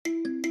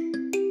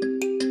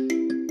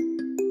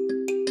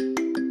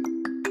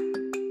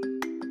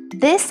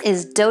This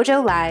is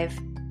Dojo Live,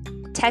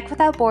 Tech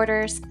Without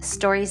Borders,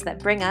 stories that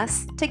bring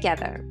us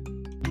together.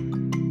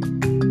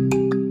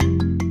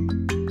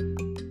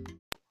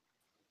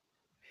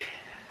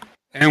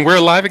 And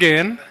we're live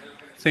again.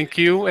 Thank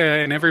you,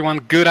 and everyone,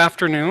 good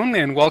afternoon,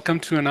 and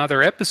welcome to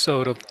another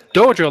episode of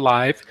Dojo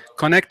Live,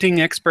 connecting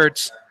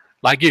experts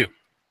like you.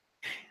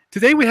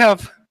 Today we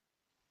have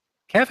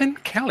Kevin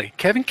Kelly.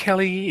 Kevin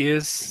Kelly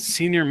is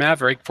senior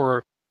maverick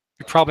for,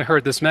 you probably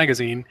heard this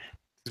magazine.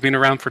 It's been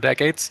around for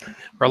decades,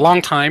 for a long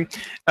time.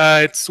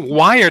 It's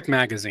Wired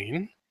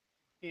magazine,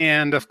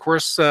 and of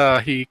course,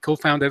 he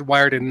co-founded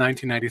Wired in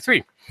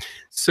 1993.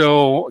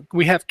 So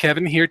we have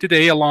Kevin here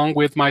today, along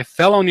with my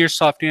fellow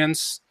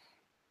Nearsoftians,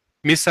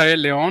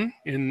 Misael Leon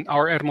in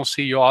our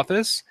Hermosillo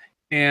office,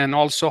 and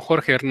also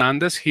Jorge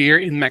Hernandez here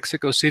in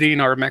Mexico City, in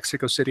our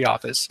Mexico City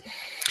office.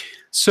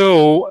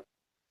 So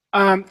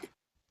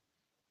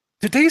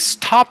today's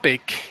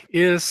topic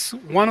is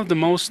one of the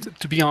most,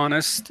 to be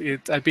honest,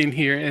 I've been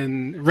here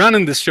and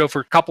running this show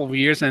for a couple of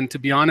years, and to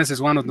be honest,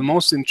 is one of the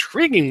most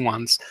intriguing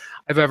ones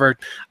I've ever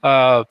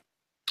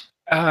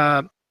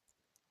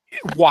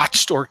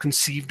watched or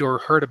conceived or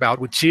heard about,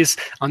 which is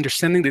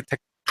understanding the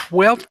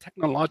 12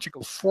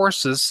 technological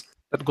forces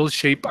that will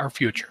shape our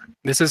future.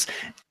 This is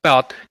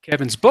about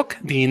Kevin's book,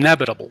 The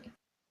Inevitable.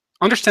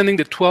 Understanding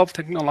the 12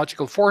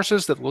 technological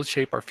forces that will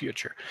shape our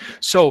future.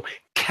 So,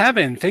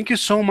 Kevin, thank you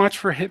so much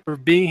for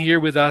being here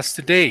with us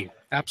today.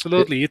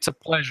 Absolutely, it's a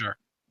pleasure.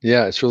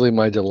 Yeah, it's really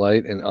my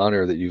delight and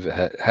honor that you've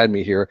had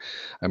me here.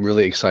 I'm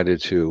really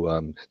excited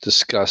to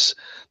discuss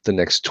the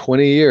next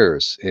 20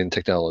 years in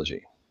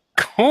technology.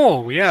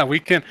 Oh, yeah, we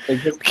can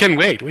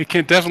wait. We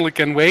definitely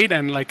can wait.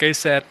 And like I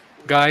said,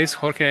 guys,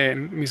 Jorge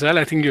and Misael,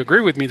 I think you agree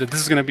with me that this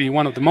is going to be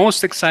one of the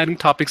most exciting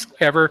topics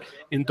ever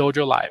in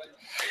Dojo Live.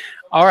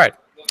 All right.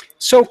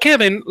 So,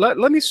 Kevin, let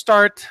me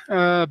start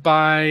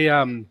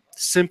by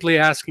simply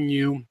asking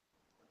you,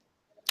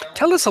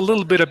 tell us a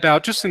little bit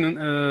about,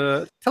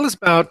 tell us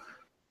about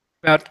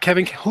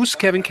Kevin, who's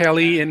Kevin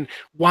Kelly, and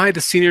why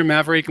the Senior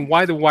Maverick, and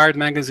why the Wired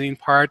magazine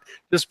part,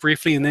 just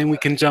briefly, and then we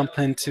can jump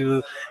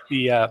into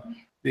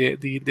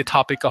the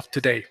topic of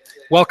today.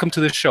 Welcome to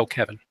the show,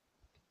 Kevin.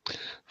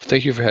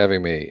 Thank you for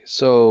having me.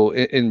 So,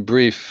 in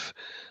brief,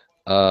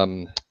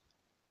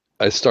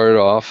 I started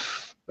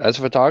off as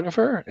a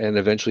photographer and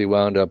eventually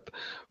wound up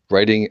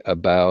writing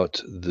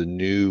about the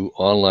new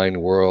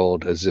online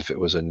world as if it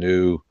was a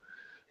new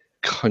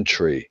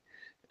country.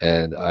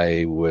 And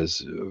I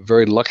was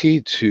very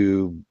lucky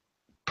to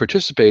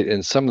participate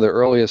in some of the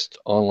earliest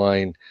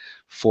online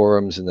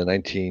forums in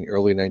the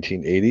early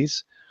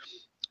 1980s.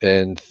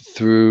 And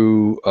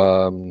through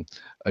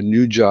a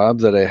new job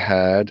that I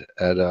had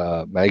at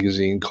a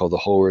magazine called the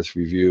Whole Earth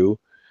Review,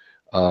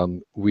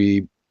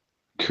 we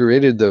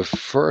created the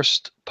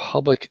first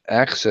public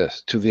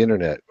access to the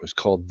internet. It was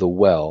called The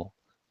Well,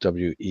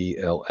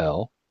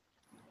 W-E-L-L,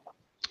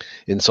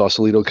 in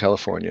Sausalito,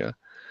 California.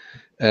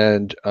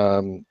 And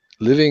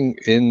living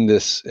in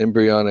this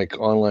embryonic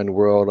online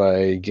world,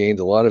 I gained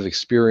a lot of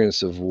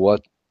experience of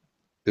what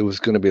it was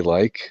going to be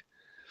like,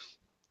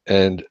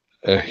 and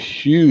a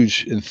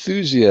huge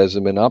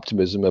enthusiasm and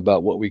optimism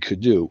about what we could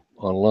do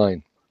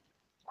online.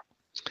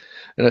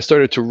 And I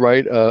started to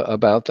write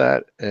about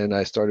that, and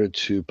I started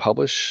to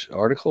publish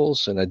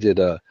articles, and I did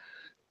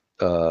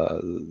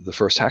the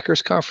first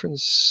Hackers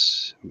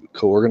Conference,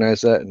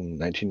 co-organized that in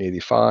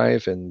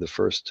 1985, and the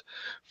first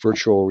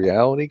Virtual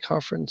Reality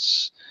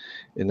Conference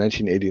in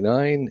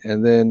 1989,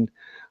 and then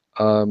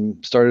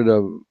started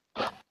a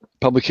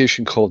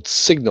publication called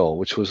Signal,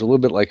 which was a little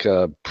bit like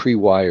a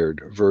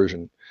pre-Wired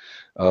version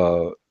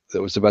that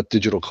was about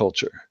digital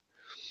culture.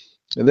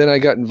 And then I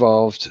got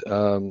involved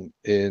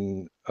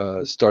in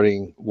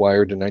starting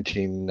Wired in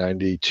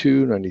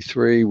 1992,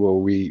 93, where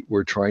we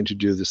were trying to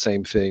do the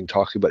same thing,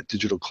 talking about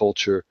digital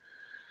culture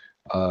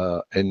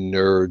and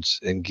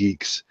nerds and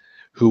geeks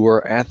who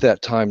were at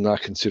that time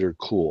not considered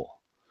cool.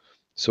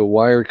 So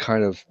Wired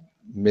kind of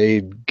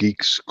made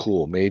geeks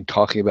cool, made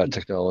talking about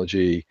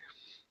technology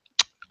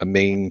a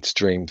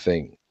mainstream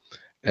thing.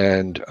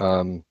 And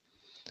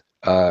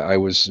I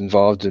was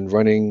involved in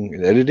running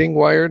and editing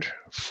Wired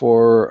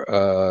for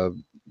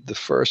the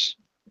first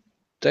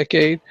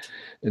decade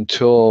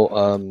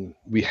until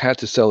we had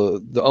to sell.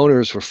 The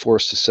owners were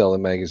forced to sell the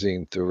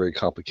magazine through a very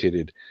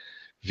complicated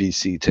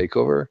VC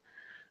takeover.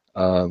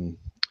 And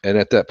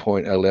at that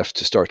point, I left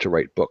to start to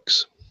write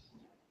books.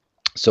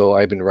 So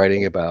I've been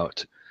writing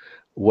about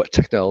what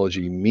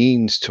technology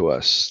means to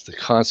us, the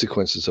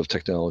consequences of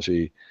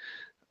technology,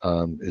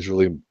 is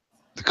really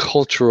the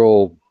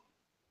cultural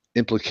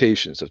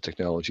implications of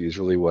technology is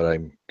really what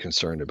I'm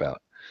concerned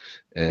about.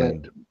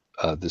 And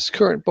this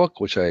current book,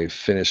 which I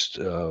finished,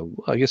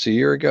 I guess a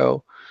year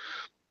ago,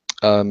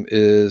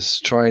 is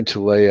trying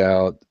to lay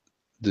out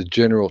the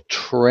general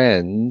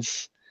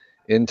trends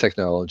in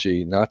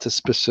technology, not the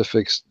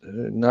specifics,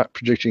 not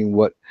predicting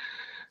what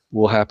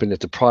will happen at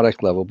the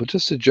product level, but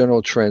just the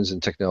general trends in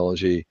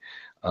technology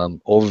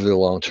over the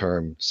long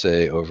term,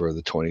 say over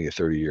the 20 to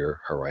 30 year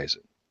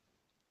horizon.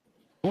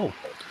 Oh,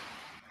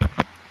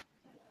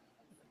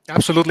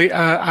 Absolutely.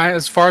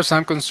 As far as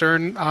I'm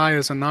concerned, I,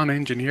 as a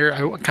non-engineer,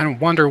 I kind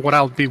of wonder what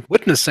I'll be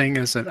witnessing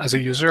as a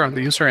user on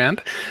the user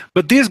end.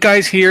 But these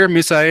guys here,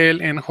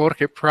 Misael and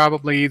Jorge,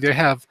 probably they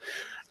have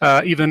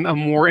even a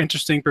more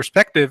interesting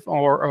perspective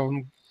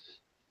or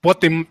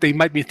what they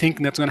might be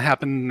thinking that's going to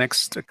happen in the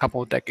next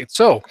couple of decades.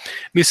 So,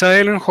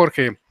 Misael and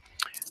Jorge,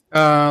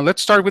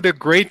 let's start with the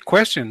great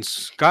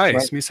questions. Guys,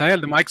 Right.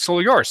 Misael, the mic's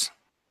all yours.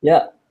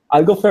 Yeah,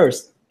 I'll go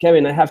first.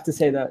 Kevin, I have to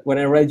say that when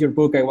I read your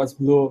book, I was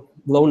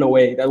blown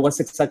away. That was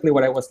exactly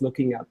what I was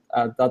looking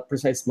at that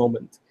precise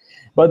moment.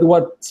 But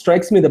what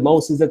strikes me the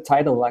most is the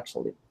title,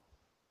 actually.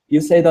 You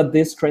say that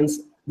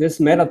these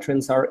meta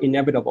trends are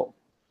inevitable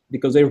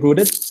because they're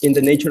rooted in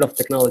the nature of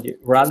technology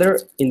rather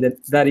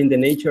than in the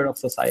nature of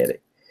society.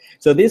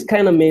 So this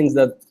kind of means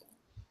that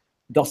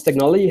does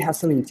technology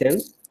has an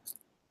intent?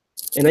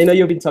 And I know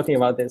you've been talking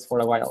about this for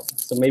a while,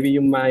 so maybe you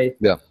might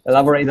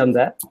elaborate on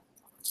that.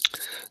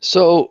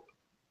 So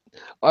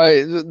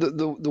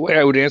the way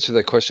I would answer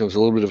that question was a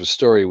little bit of a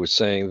story, was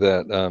saying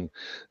that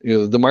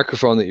the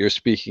microphone that you're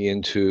speaking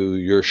into,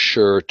 your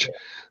shirt,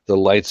 the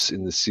lights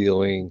in the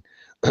ceiling,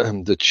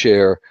 the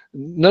chair,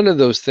 none of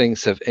those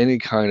things have any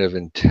kind of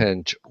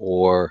intent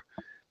or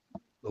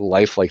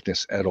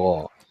lifelikeness at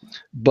all.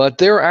 But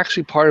they're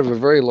actually part of a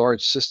very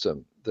large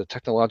system, the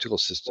technological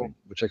system,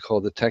 which I call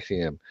the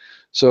Technium.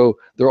 So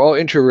they're all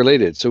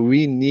interrelated. So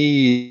we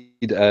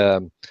need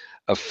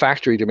a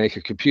factory to make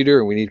a computer,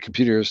 and we need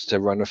computers to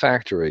run a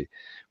factory.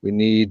 We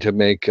need to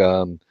make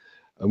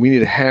we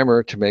need a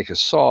hammer to make a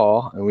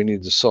saw, and we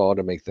need the saw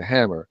to make the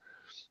hammer.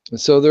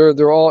 And so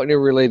they're all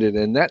interrelated.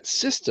 And that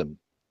system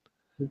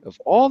of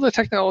all the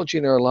technology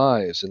in our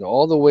lives and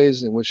all the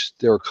ways in which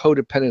they're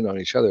codependent on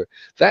each other,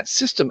 that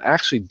system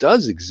actually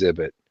does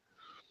exhibit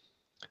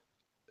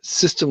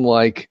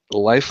system-like,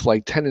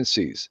 lifelike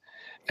tendencies.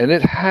 And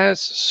it has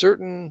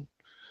certain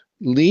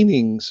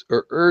leanings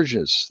or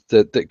urges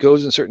that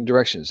goes in certain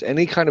directions.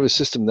 Any kind of a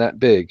system that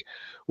big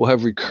will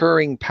have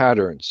recurring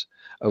patterns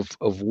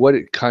of what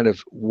it kind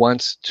of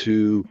wants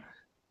to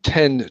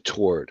tend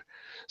toward.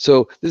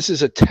 So this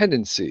is a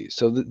tendency.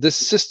 So this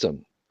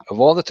system of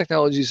all the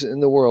technologies in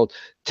the world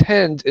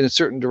tend in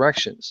certain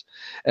directions.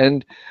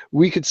 And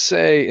we could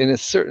say, in a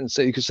certain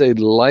say, you could say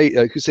light,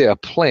 you could say a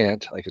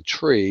plant, like a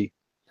tree,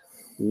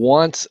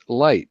 wants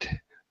light.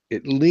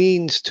 It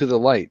leans to the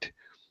light.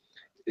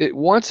 It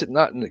wants it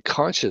not in a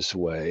conscious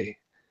way,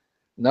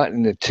 not in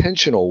an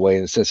intentional way,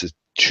 in the sense of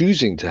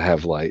choosing to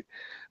have light,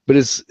 but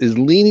is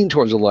leaning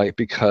towards the light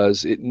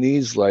because it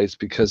needs lights,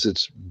 because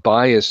it's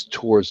biased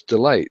towards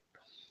delight.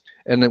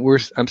 And then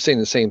I'm saying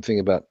the same thing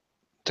about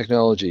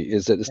technology,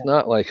 is that it's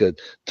not like a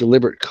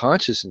deliberate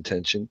conscious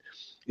intention,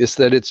 it's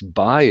that it's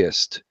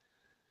biased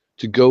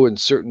to go in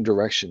certain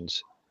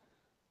directions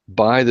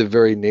by the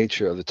very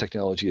nature of the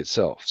technology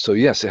itself. So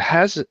yes, it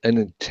has an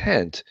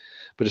intent,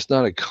 but it's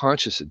not a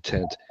conscious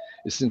intent.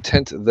 It's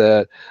intent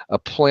that a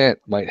plant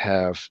might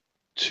have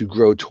to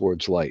grow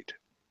towards light.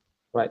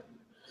 Right.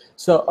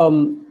 So,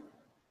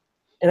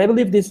 and I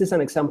believe this is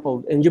an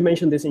example, and you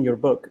mentioned this in your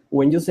book,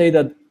 when you say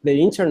that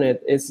the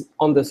internet is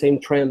on the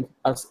same trend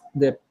as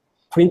the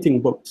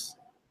printing books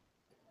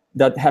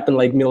that happened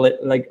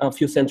like a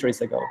few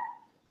centuries ago.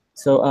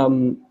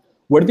 So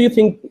where do you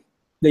think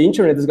the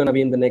internet is going to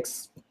be in the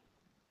next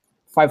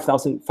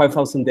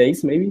 5,000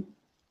 days, maybe?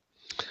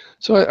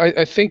 So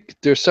I think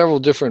there's several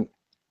different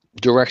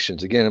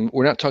directions. Again,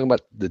 we're not talking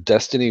about the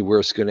destiny, where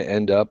it's going to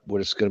end up,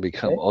 what it's going to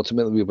become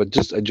ultimately, but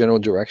just a general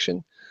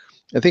direction.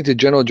 I think the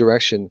general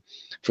direction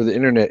for the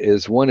internet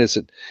is, one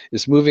is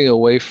it's moving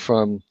away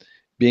from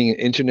being an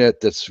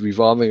internet that's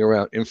revolving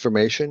around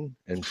information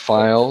and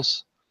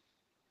files,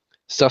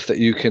 stuff that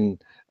you can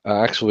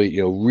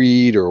actually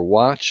read or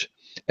watch,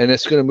 and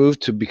it's going to move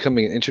to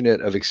becoming an internet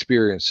of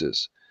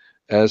experiences,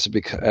 as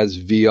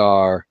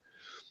VR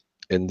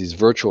and these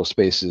virtual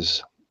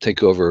spaces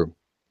take over.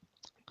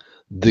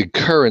 The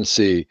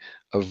currency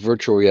of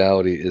virtual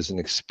reality is an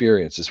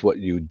experience. It's what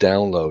you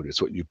download.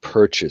 It's what you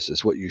purchase.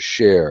 It's what you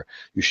share.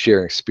 You share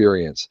an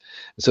experience.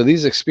 And so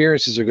these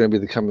experiences are going to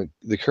become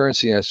the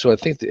currency. And so I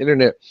think the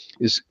internet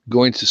is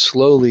going to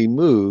slowly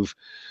move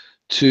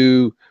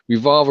to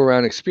revolve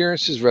around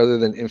experiences rather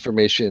than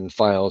information and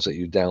files that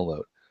you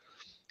download.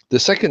 The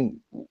second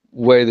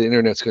way the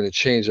internet's going to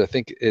change, I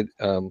think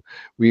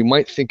we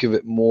might think of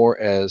it more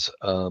as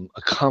a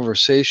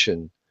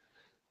conversation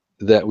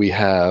that we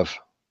have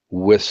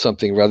with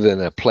something rather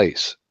than a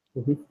place.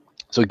 Mm-hmm.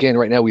 So again,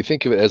 right now we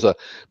think of it as a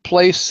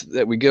place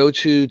that we go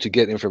to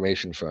get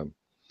information from.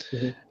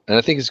 Mm-hmm. And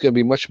I think it's going to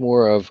be much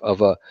more of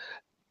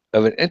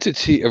an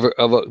entity, of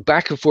a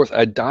back and forth,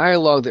 a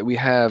dialogue that we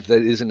have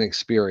that is an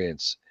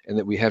experience, and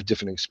that we have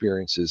different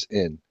experiences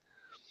in.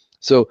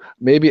 So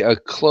maybe a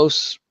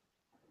close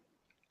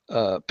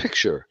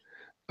picture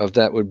of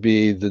that would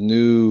be the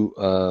new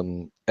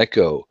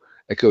Echo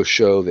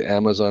Show, the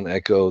Amazon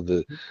Echo,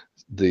 the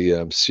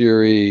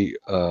Siri,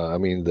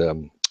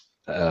 the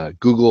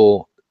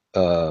Google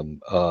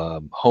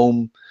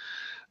Home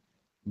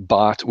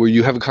bot, where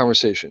you have a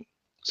conversation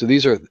So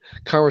these are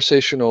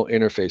conversational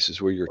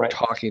interfaces where you're Right.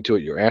 talking to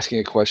it, you're asking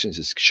it questions,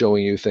 it's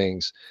showing you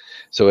things.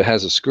 So it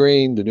has a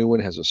screen, the new one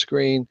has a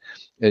screen,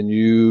 and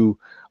you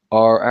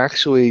are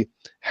actually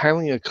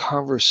having a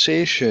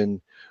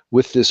conversation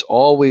with this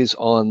always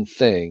on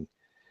thing.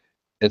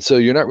 And so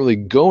you're not really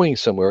going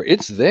somewhere,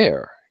 it's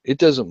there, it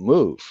doesn't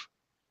move.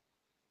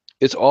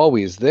 It's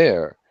always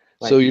there.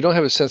 So Right. you don't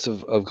have a sense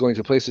of going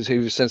to places, you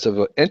have a sense of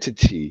an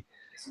entity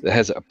that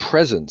has a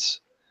presence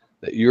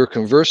that you're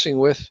conversing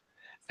with,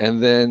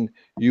 and then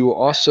you will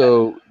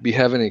also be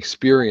having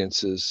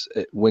experiences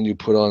when you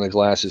put on the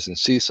glasses and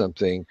see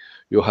something,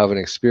 you'll have an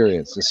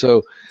experience. And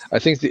so I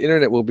think the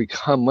internet will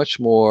become much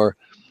more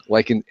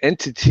like an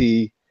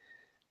entity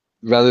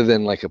rather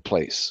than like a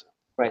place.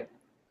 Right.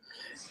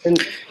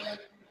 And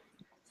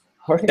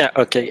Jorge? Yeah,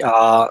 okay.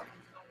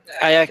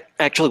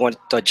 Actually want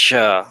to touch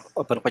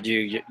upon what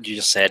you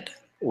just said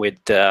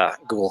with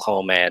Google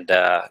Home and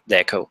the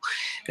Echo.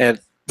 And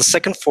the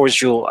second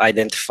force you'll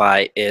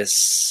identify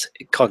is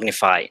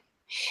Cognify.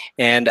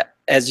 And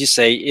as you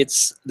say,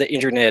 it's the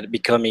internet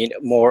becoming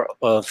more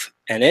of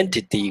an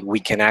entity we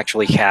can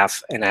actually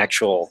have an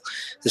actual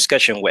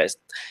discussion with.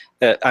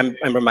 I'm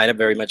reminded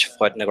very much of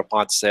what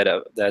Negroponte said,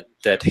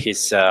 that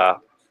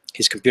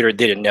his computer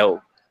didn't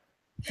know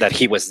that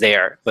he was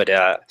there, but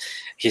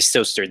his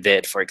toaster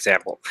did, for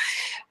example.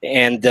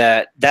 And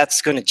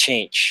that's going to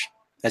change.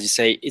 As you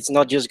say, it's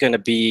not just going to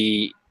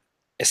be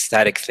a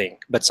static thing,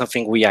 but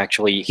something we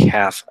actually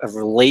have a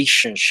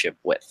relationship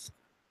with.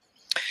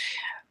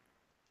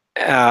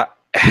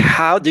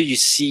 How do you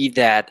see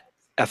that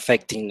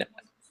affecting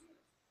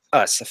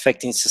us,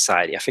 affecting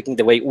society, affecting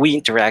the way we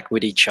interact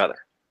with each other?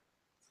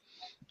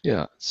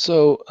 Yeah,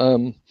 so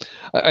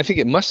I think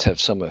it must have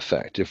some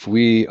effect if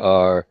we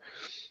are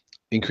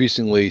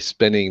increasingly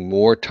spending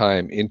more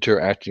time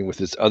interacting with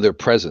this other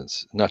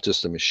presence, not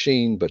just a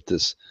machine, but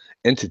this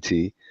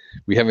entity.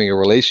 We having a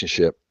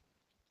relationship.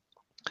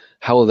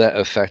 How will that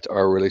affect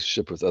our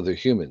relationship with other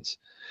humans?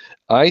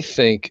 I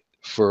think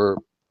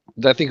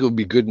it will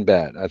be good and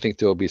bad. I think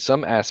there will be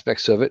some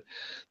aspects of it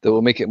that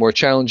will make it more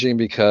challenging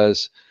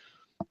because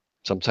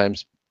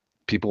sometimes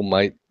people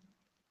might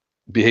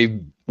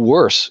behave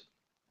worse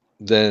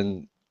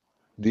than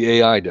the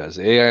AI does.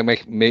 The AI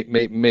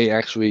may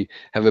actually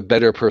have a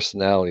better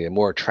personality, a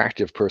more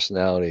attractive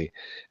personality,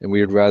 and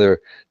we would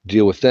rather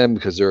deal with them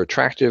because they're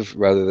attractive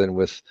rather than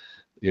with,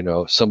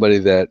 somebody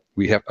that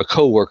we have a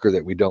coworker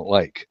that we don't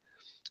like.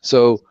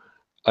 So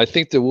I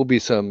think there will be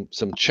some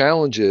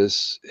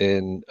challenges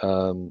in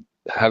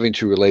having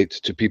to relate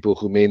to people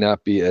who may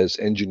not be as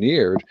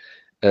engineered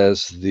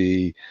as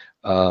the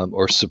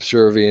or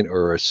subservient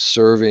or as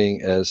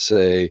serving as,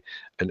 say,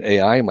 an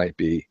AI might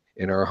be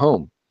in our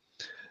home.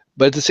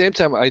 But at the same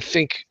time, I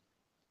think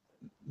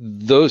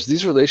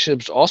these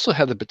relationships also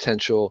have the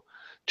potential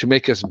to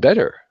make us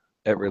better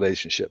at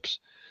relationships.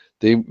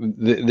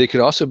 They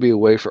could also be a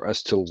way for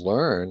us to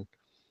learn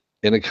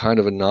in a kind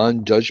of a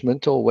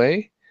non-judgmental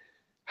way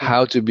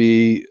how to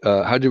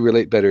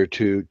relate better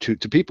to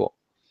people.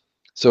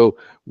 So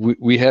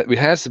we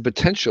has the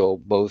potential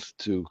both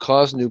to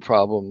cause new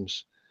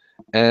problems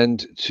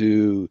and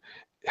to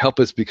help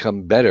us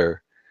become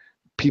better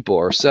people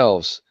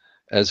ourselves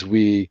as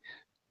we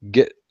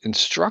get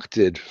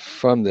instructed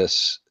from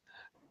this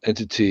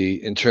entity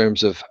in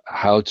terms of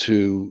how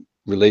to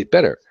relate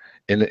better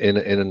in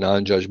a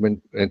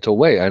non-judgmental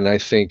way. And I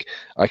think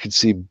I could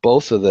see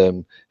both of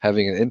them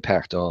having an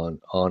impact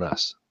on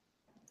us.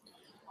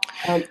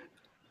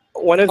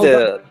 One of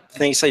the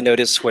things I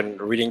noticed when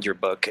reading your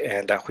book,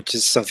 and which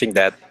is something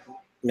that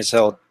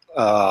Michelle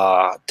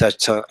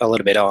touched a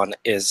little bit on,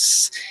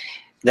 is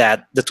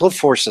that the 12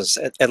 forces,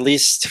 at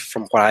least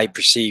from what I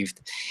perceived,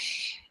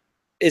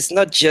 it's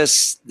not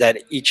just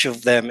that each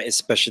of them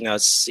is pushing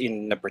us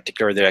in a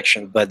particular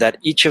direction, but that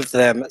each of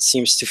them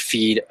seems to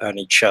feed on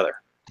each other.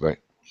 Right.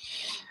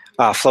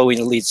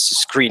 Flowing leads to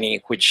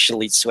screening, which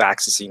leads to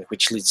accessing,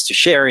 which leads to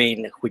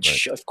sharing,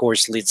 which right. of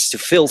course leads to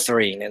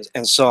filtering,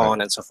 and so right.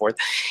 on and so forth.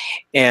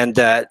 And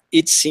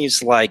it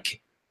seems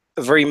like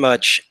very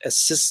much a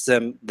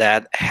system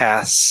that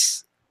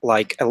has,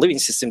 like a living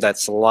system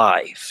that's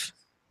alive.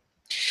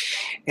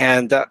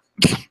 And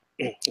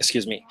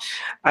excuse me,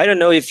 I don't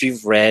know if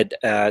you've read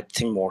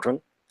Tim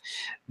Morton,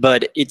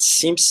 but it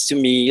seems to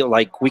me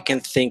like we can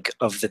think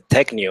of the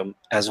technium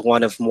as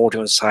one of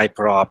Morton's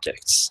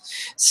hyperobjects,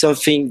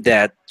 something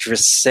that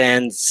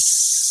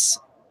transcends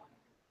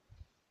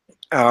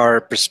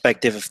our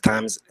perspective of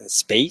time and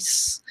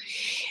space,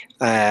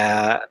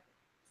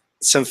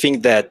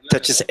 something that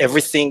touches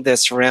everything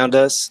that's around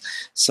us,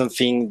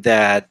 something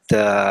that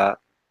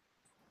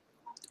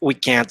we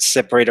can't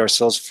separate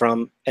ourselves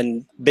from,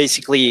 and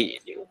basically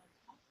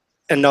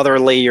another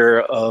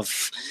layer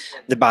of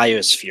the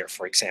biosphere,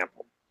 for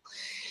example.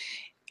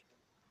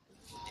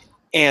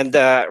 And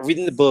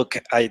reading the book,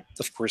 I,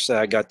 of course,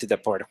 got to the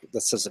part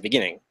that says the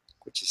beginning,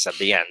 which is at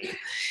the end.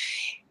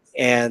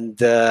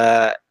 And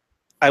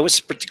I was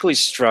particularly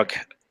struck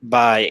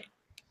by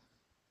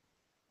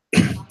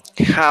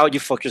how you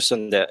focus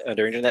on the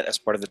internet as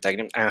part of the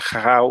technium and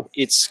how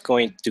it's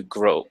going to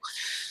grow.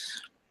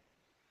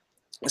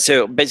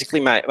 So basically,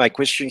 my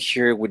question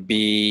here would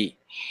be,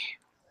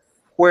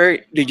 where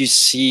do you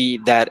see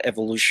that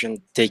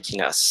evolution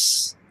taking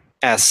us,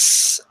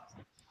 as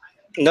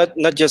not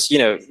just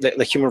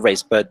the human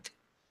race, but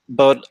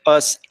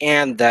us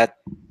and that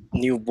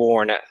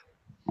newborn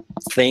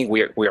thing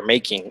we're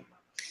making?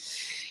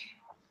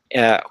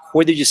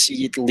 Where do you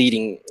see it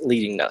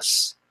leading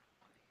us?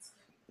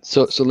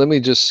 So let me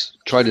just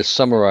try to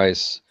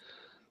summarize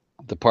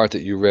the part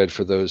that you read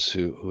for those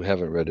who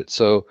haven't read it.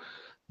 So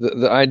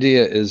the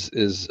idea is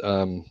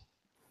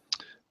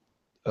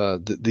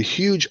the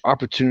huge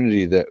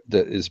opportunity that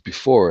is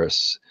before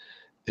us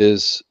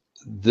is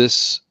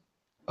this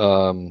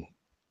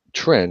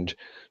trend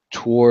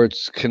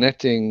towards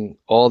connecting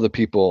all the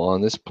people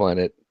on this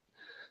planet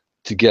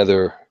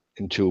together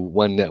into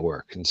one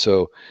network. And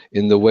so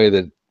in the way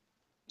that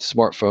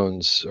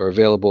smartphones are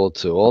available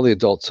to all the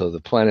adults of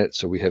the planet,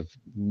 so we have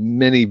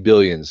many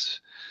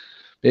billions,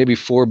 maybe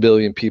 4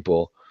 billion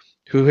people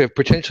who have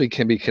potentially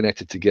can be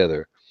connected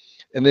together.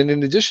 And then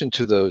in addition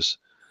to those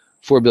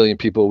 4 billion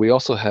people, we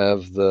also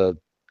have the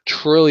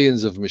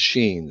trillions of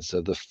machines,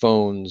 so the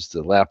phones,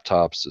 the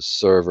laptops, the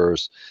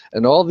servers,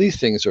 and all these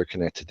things are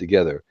connected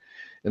together.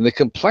 And the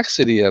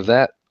complexity of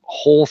that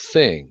whole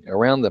thing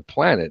around the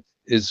planet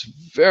is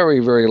very,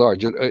 very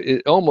large.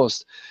 It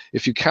almost,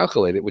 if you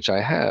calculate it, which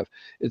I have,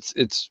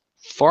 it's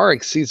far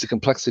exceeds the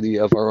complexity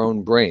of our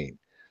own brain.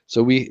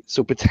 So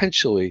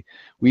potentially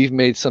we've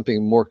made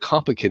something more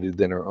complicated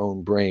than our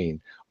own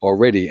brain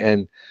already.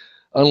 And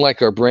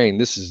unlike our brain,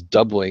 this is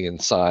doubling in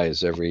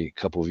size every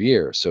couple of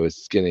years. So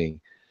it's getting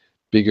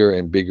bigger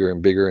and bigger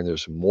and bigger, and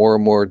there's more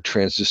and more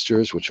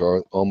transistors, which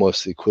are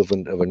almost the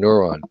equivalent of a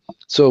neuron.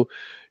 So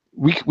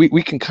we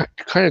can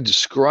kind of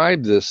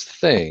describe this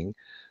thing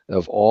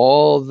of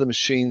all the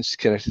machines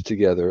connected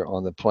together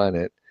on the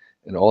planet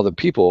and all the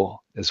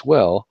people as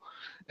well,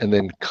 and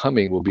then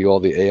coming will be all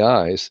the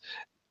AIs.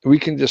 We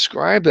can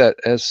describe that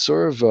as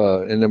sort of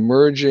an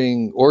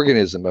emerging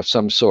organism of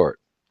some sort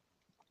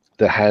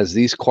that has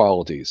these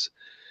qualities,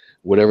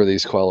 whatever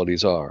these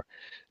qualities are,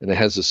 and it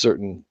has a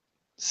certain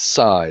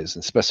size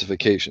and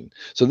specification.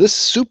 So this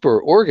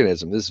super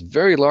organism, this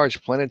very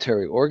large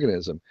planetary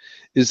organism,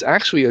 is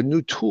actually a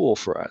new tool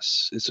for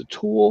us. It's a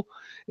tool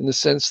in the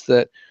sense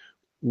that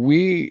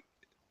we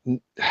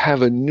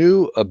have a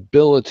new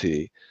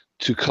ability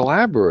to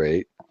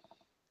collaborate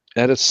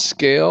at a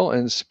scale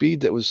and speed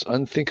that was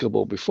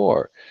unthinkable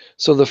before.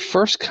 So the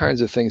first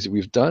kinds of things that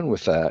we've done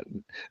with that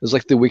is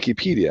like the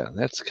Wikipedia.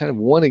 That's kind of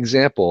one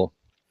example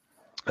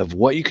of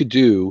what you could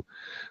do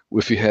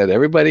if you had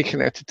everybody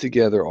connected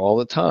together all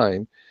the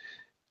time.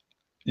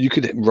 You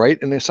could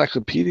write an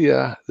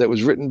encyclopedia that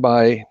was written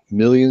by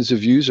millions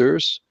of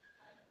users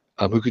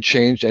who could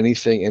change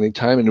anything,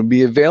 anytime, and it would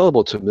be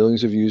available to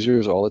millions of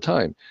users all the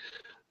time.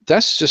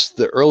 That's just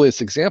the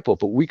earliest example,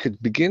 but we could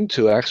begin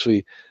to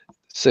actually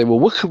say, well,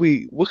 what could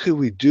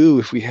we do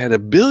if we had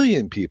 1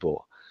 billion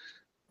people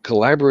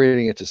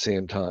collaborating at the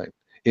same time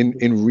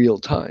in real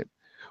time?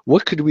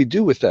 What could we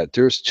do with that?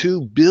 There's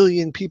 2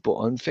 billion people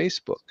on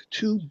Facebook,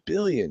 2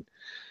 billion.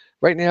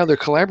 Right now they're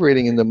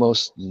collaborating in the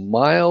most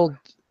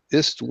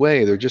mildest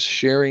way. They're just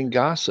sharing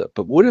gossip.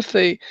 But what if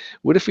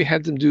we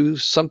had them do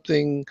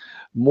something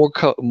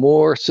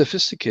more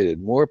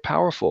sophisticated, more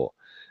powerful?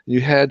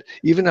 You had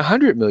even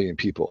 100 million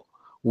people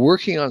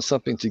working on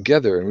something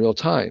together in real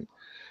time.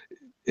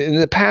 In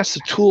the past,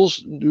 the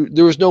tools,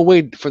 there was no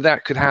way for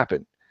that could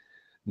happen.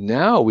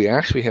 Now we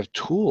actually have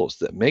tools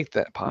that make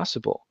that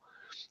possible.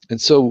 And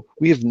so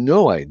we have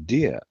no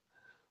idea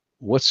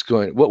what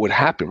would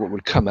happen, what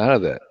would come out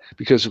of that.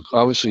 Because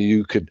obviously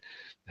you could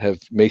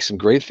make some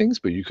great things,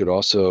 but you could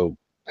also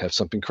have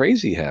something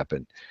crazy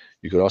happen.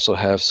 You could also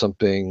have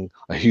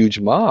a huge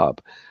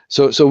mob.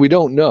 So we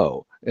don't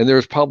know. And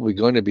there's probably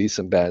going to be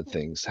some bad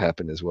things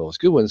happen as well as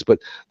good ones. But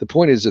the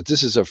point is that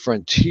this is a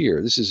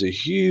frontier. This is a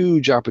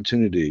huge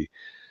opportunity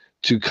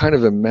to kind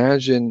of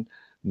imagine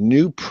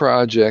new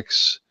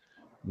projects,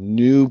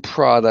 new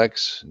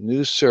products,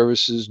 new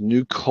services,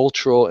 new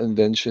cultural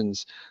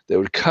inventions that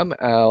would come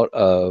out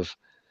of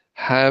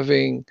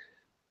having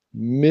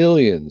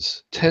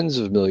millions, tens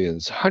of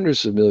millions,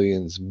 hundreds of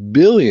millions,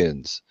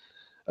 billions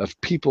of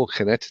people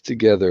connected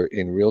together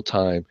in real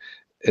time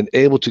and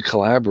able to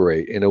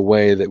collaborate in a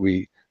way that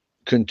we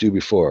couldn't do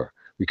before.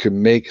 We could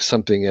make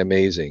something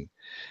amazing.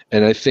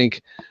 And I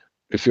think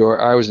if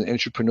I was an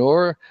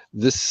entrepreneur,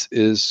 this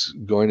is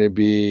going to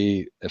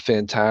be a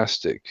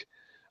fantastic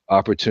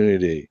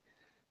opportunity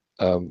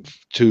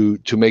to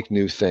make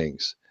new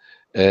things.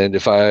 And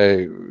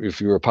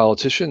if you're a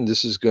politician,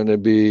 this is going to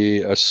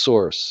be a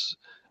source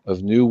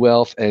of new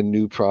wealth and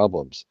new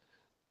problems.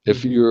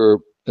 If you're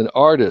an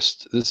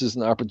artist, this is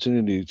an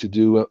opportunity to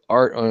do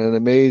art on an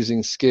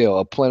amazing scale,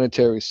 a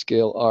planetary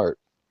scale art.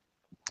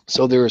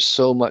 So there is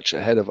so much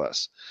ahead of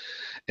us,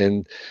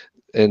 and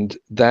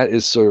that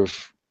is sort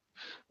of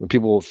when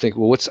people think,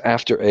 well, what's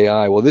after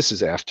AI? Well, this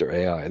is after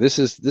AI. This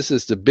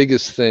is the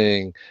biggest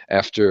thing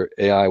after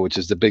AI, which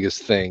is the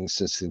biggest thing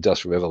since the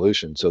Industrial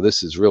Revolution. So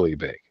this is really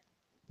big.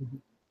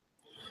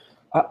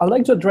 I'd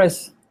like to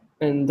address,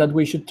 and that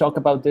we should talk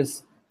about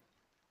this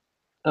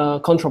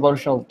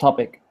controversial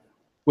topic,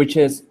 which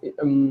is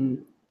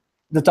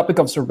the topic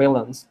of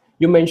surveillance.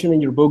 You mentioned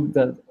in your book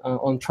that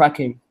on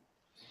tracking,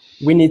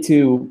 we need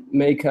to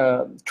make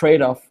a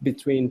trade-off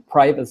between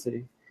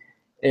privacy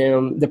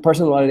and the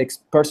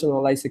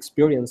personalized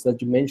experience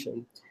that you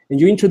mentioned. And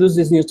you introduced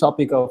this new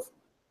topic of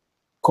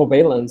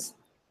covalence.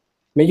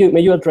 May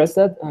you address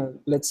that?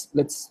 Let's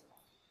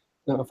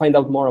find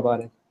out more about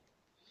it.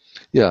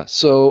 Yeah.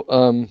 So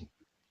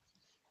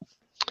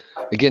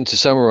again, to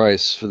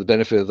summarize for the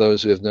benefit of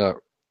those who have not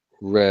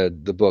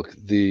read the book,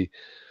 the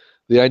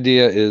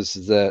idea is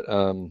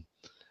that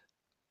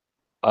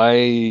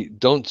I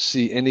don't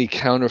see any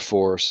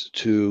counterforce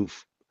to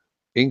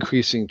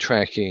increasing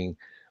tracking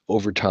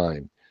over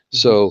time.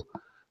 So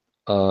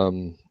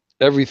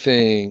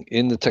everything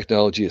in the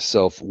technology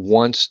itself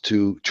wants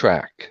to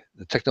track.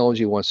 The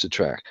technology wants to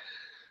track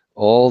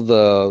all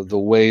the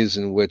ways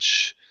in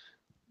which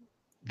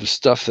the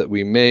stuff that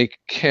we make,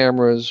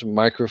 cameras,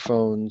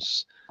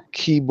 microphones,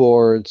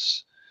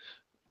 keyboards,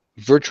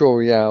 virtual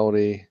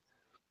reality,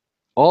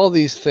 all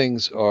these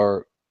things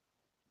are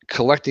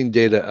collecting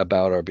data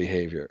about our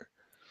behavior.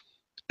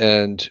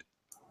 And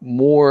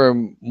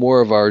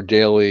more of our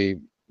daily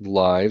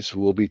lives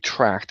will be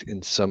tracked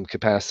in some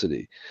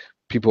capacity.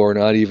 People are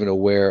not even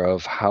aware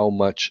of how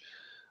much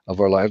of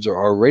our lives are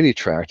already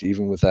tracked,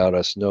 even without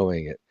us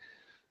knowing it.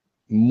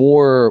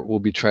 More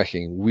will be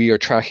tracking. We are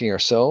tracking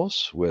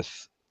ourselves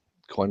with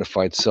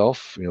quantified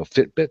self,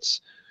 Fitbits.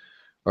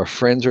 Our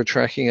friends are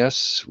tracking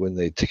us when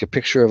they take a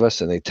picture of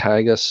us and they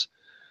tag us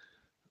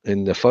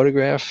in the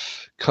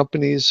photograph.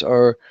 Companies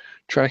are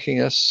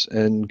tracking us,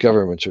 and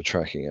governments are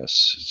tracking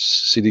us.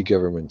 City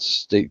governments,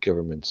 state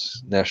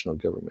governments, national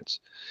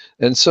governments.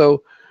 And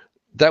so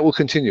that will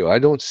continue. I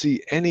don't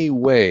see any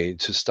way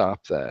to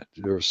stop that.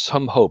 There's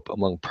some hope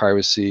among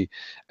privacy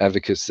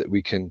advocates that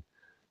we can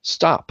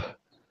stop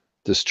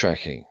this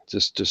tracking.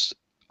 Just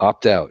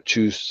opt out,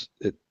 choose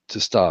it to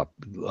stop,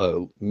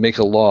 make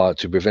a law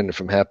to prevent it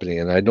from happening.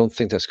 And I don't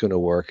think that's going to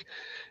work.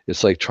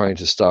 It's like trying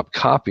to stop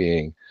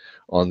copying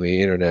on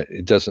the internet.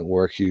 It doesn't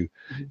work. It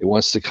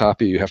wants to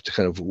copy. You have to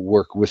kind of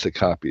work with the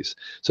copies.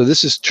 So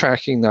this is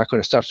tracking not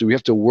going to stop. So we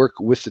have to work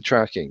with the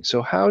tracking.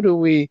 So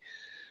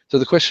so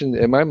the question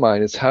in my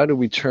mind is, how do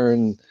we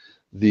turn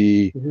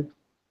the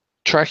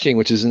tracking,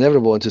 which is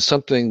inevitable, into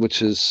something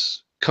which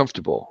is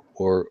comfortable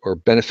or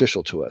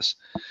beneficial to us?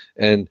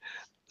 And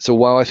so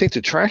while I think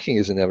the tracking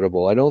is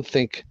inevitable, I don't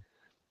think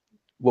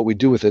what we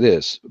do with it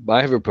is.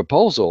 I have a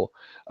proposal.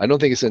 I don't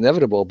think it's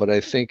inevitable, but I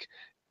think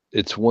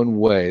it's one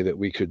way that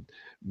we could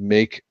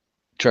make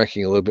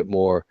tracking a little bit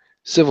more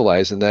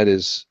civilized, and that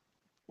is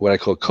what I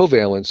call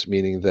covalence,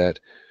 meaning that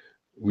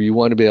we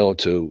want to be able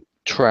to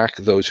track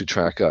those who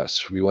track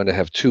us. We want to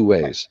have two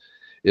ways.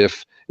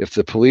 If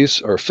the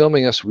police are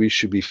filming us, we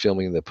should be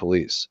filming the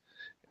police.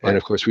 Right. And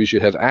of course, we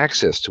should have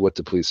access to what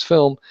the police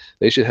film.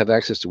 They should have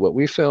access to what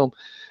we film.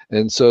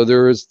 And so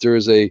there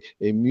is a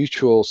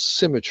mutual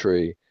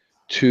symmetry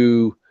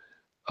to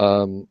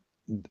the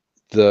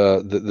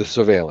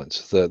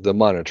surveillance, the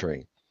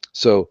monitoring.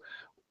 So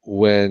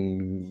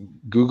when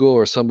Google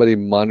or somebody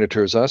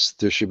monitors us,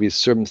 there should be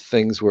certain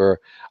things where,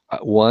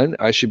 one,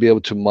 I should be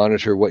able to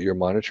monitor what you're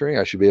monitoring.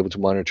 I should be able to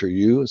monitor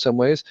you in some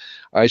ways.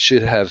 I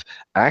should have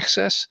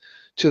access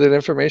to that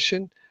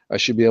information. I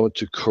should be able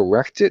to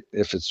correct it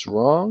if it's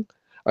wrong.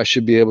 I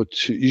should be able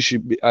to, you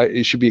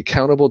should be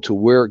accountable to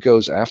where it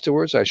goes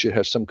afterwards. I should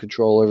have some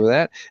control over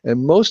that.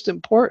 And most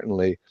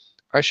importantly,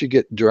 I should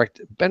get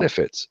direct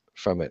benefits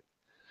from it.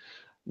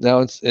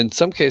 Now, in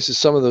some cases,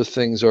 some of those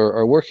things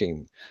are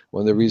working.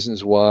 One of the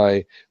reasons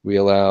why we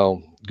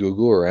allow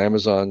Google or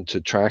Amazon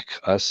to track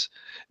us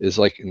is,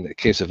 like in the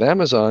case of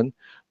Amazon,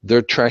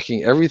 they're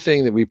tracking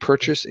everything that we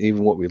purchase,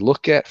 even what we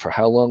look at, for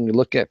how long we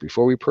look at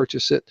before we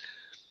purchase it.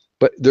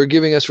 But they're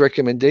giving us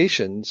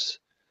recommendations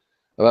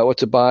about what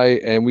to buy,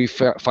 and we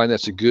find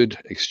that's a good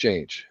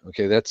exchange.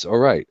 Okay, that's all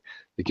right.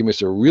 They give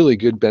us a really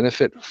good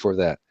benefit for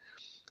that.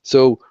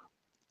 So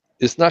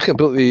it's not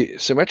completely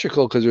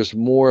symmetrical because there's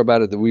more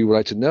about it that we would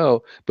like to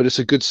know, but it's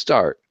a good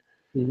start.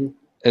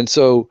 And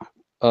so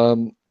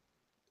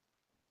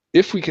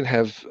if we can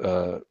have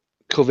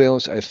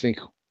covalence, I think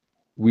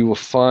we will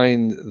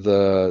find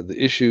the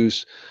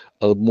issues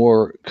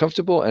more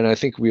comfortable, and I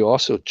think we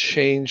also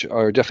change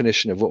our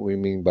definition of what we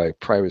mean by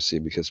privacy,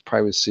 because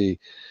privacy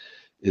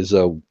is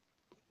a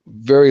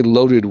very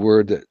loaded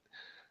word that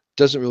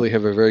doesn't really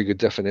have a very good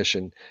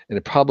definition, and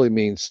it probably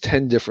means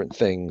 10 different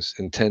things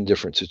in 10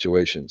 different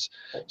situations.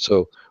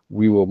 So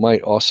we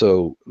might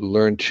also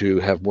learn to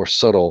have more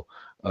subtle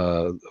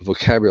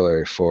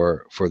vocabulary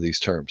for these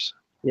terms.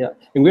 Yeah,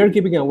 and we are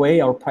giving away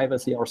our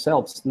privacy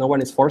ourselves. No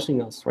one is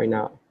forcing us right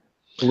now.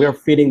 We are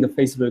feeding the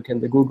Facebook and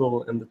the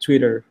Google and the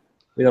Twitter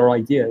with our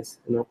ideas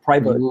and our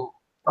private.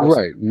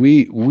 Right.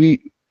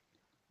 We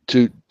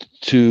to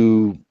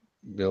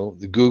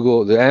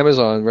the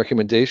Amazon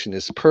recommendation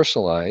is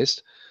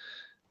personalized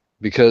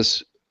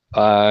because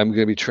I'm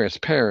going to be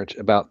transparent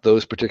about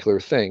those particular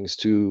things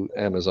to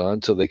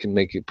Amazon so they can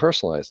make it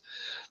personalized.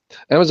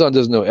 Amazon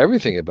doesn't know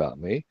everything about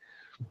me,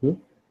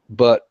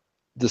 but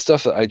the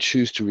stuff that I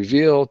choose to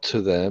reveal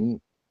to them,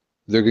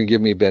 they're going to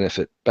give me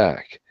benefit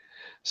back.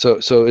 So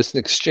it's an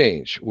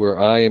exchange where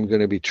I am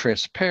going to be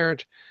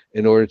transparent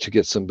in order to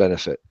get some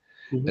benefit.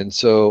 And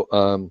so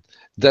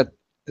that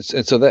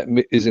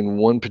is in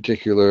one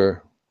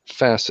particular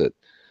facet.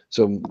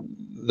 So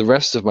the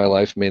rest of my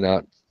life may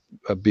not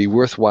be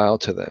worthwhile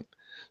to them.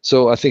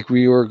 So I think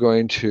we are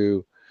going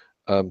to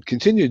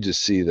continue to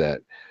see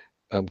that.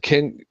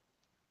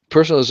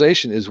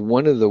 Personalization is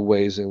one of the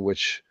ways in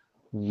which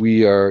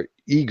we are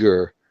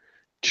eager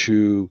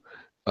to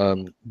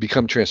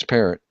become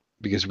transparent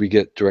because we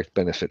get direct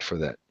benefit for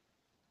that.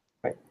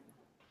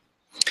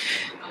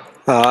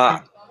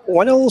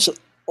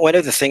 One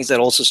of the things that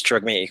also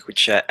struck me,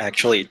 which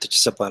actually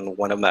touches upon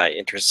one of my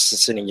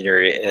interests in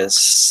here,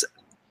 is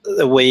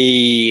the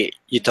way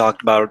you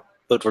talked about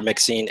both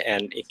remixing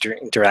and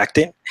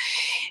interacting,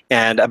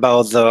 and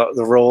about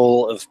the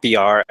role of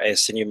PR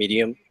as a new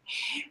medium.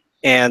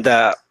 And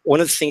one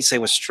of the things I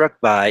was struck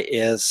by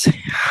is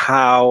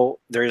how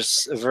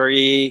there's a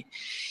very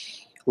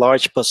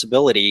large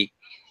possibility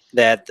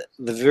that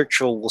the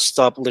virtual will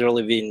stop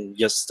literally being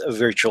just a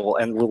virtual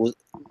and will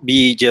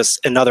be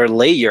just another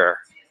layer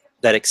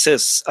that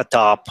exists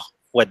atop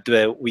what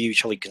we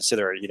usually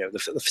consider,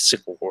 the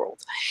physical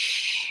world.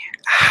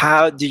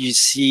 How do you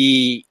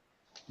see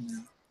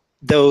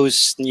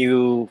those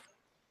new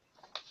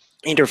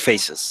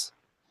interfaces,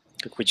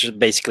 which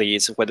basically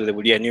is whether there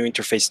would be a new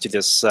interface to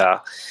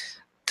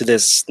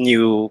this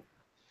new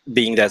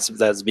being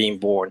that's being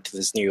born, to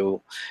this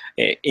new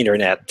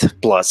internet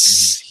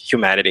plus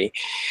humanity?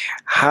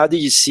 How do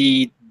you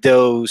see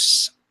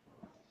those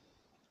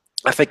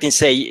affecting,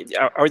 say,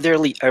 our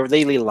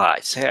daily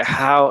lives?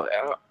 How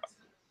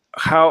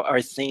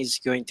are things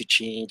going to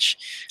change?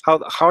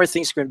 How are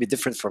things going to be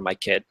different for my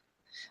kid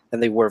than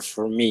they were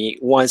for me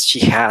once she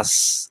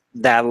has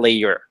that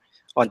layer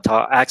on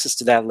top, access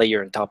to that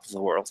layer on top of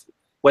the world?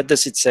 What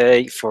does it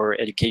say for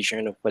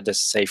education? What does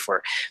it say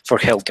for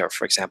healthcare,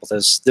 for example?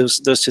 Those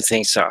two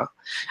things are.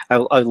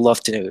 I'd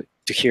love to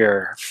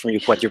hear from you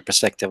what your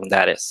perspective on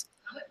that is.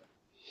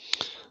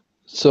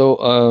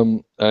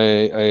 So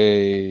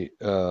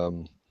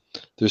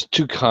there's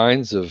two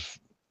kinds of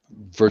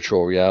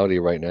virtual reality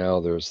right now.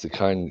 There's the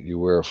kind you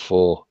wear a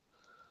full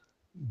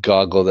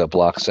goggle that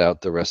blocks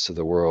out the rest of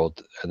the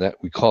world, and that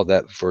we call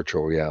that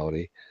virtual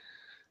reality,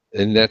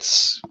 and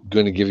that's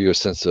going to give you a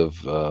sense of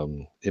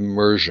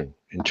immersion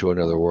into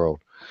another world.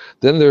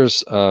 Then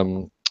there's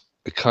a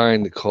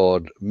kind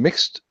called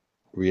mixed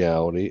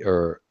reality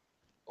or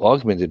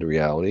augmented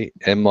reality,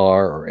 MR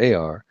or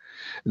AR.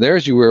 And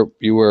there's you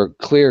wear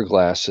clear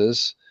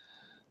glasses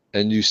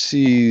and you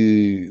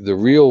see the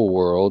real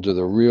world or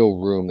the real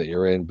room that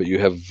you're in, but you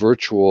have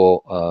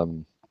virtual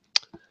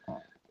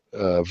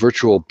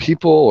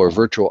people or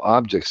virtual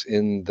objects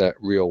in that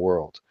real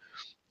world.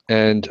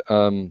 And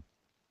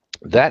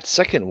that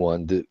second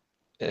one, the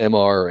MR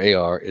or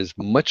AR, is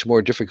much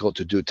more difficult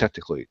to do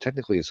technically.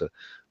 Technically, it's a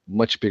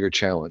much bigger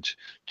challenge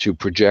to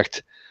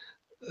project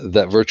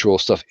that virtual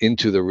stuff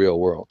into the real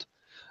world.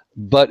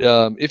 But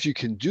if you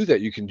can do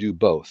that, you can do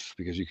both,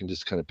 because you can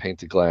just kind of paint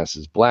the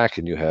glasses black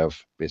and you have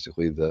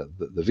basically the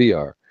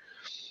VR.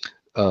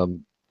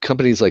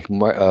 Companies like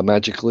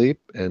Magic Leap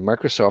and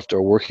Microsoft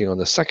are working on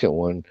the second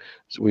one,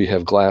 so we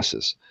have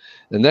glasses.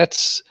 And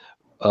that's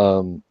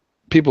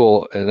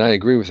people, and I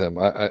agree with them.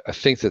 I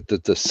think that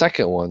the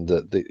second one,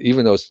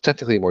 even though it's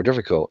technically more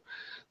difficult,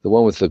 the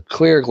one with the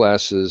clear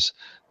glasses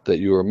that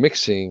you are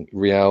mixing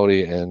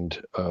reality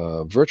and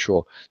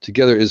virtual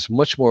together is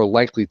much more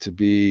likely to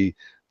be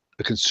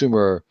a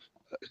consumer,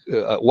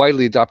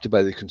 widely adopted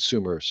by the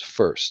consumers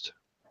first,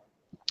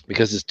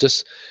 because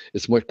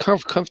it's more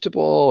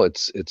comfortable.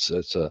 It's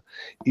a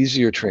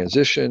easier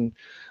transition,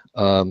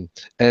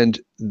 and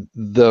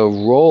the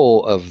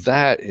role of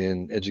that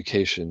in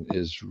education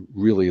is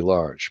really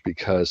large,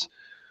 because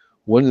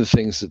one of the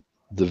things that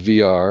the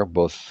VR,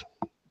 both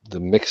the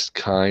mixed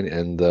kind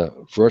and the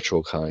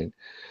virtual kind,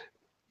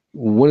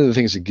 one of the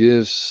things it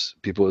gives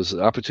people is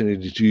the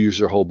opportunity to use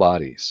their whole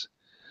bodies,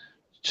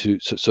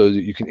 so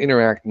that you can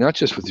interact not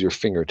just with your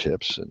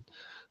fingertips and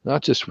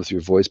not just with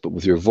your voice, but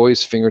with your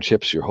voice,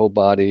 fingertips, your whole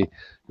body,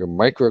 your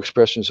micro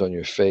expressions on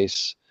your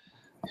face.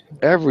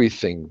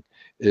 Everything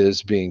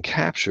is being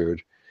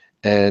captured,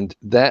 and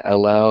that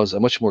allows a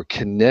much more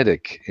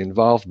kinetic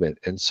involvement.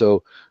 And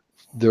so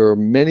there are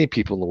many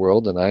people in the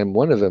world, and I'm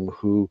one of them,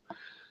 who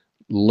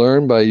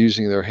learn by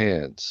using their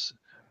hands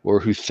or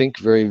who think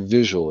very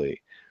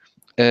visually.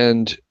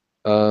 And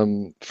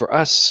for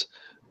us,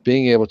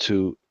 being able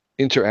to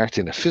interact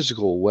in a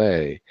physical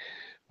way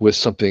with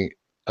something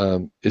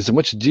is a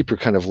much deeper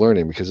kind of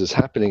learning, because it's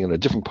happening in a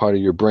different part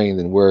of your brain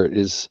than where it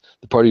is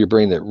the part of your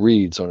brain that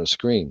reads on a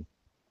screen.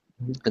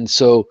 And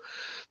so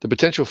the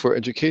potential for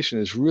education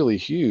is really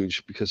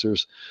huge, because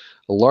there's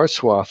a large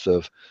swath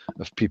of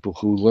people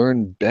who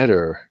learn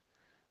better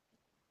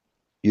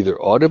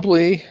either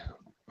audibly,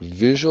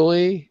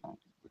 visually,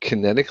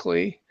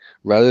 kinetically,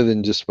 rather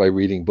than just by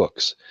reading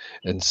books.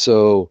 And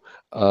so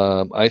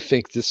I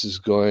think this is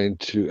going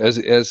to, as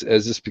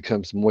this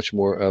becomes much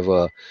more of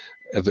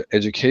an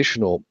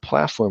educational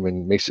platform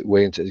and makes its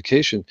way into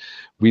education,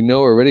 we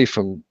know already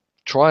from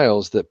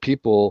trials that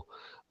people,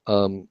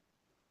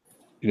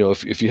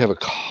 if you have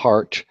a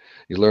heart,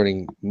 you're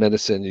learning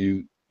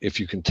medicine, if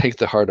you can take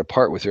the heart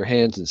apart with your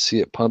hands and see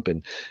it pump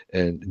and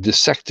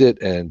dissect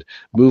it and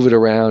move it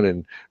around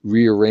and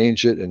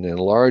rearrange it and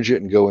enlarge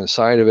it and go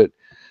inside of it,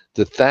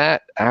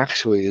 that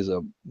actually is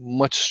a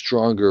much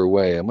stronger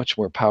way, a much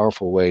more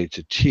powerful way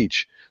to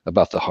teach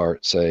about the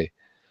heart, say,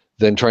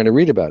 than trying to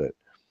read about it.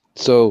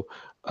 So,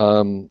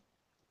 and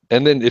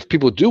then if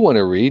people do want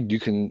to read, you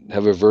can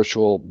have a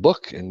virtual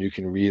book and you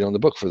can read on the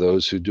book for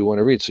those who do want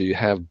to read. So you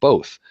have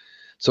both.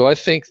 So I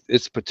think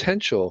its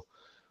potential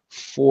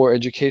for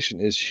education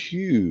is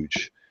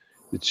huge.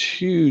 It's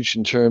huge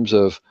in terms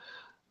of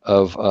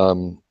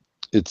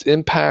its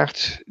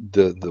impact,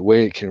 the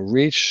way it can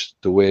reach,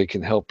 the way it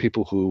can help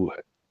people who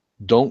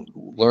don't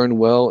learn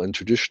well in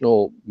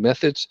traditional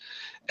methods,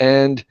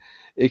 and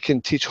it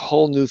can teach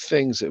whole new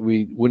things that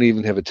we wouldn't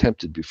even have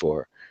attempted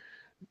before.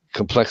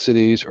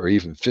 Complexities or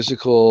even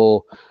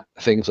physical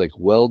things like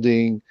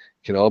welding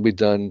can all be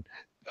done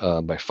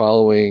by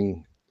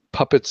following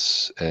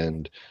puppets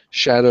and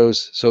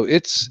shadows. So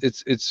it's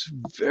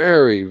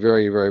very,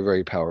 very, very,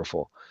 very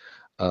powerful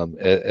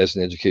as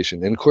an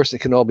education. And of course, it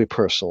can all be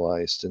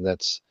personalized. And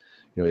that's,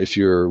 if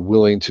you're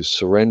willing to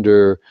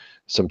surrender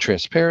some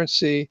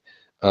transparency,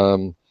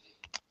 it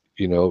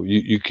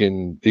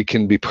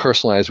can be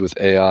personalized with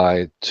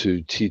AI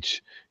to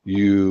teach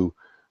you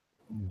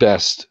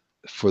best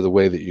for the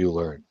way that you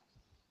learn.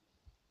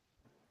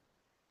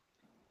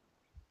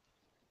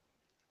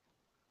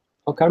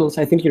 Oh, Carlos,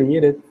 I think you're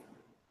muted.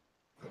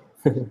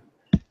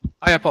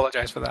 I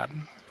apologize for that.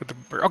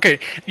 Okay,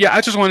 yeah,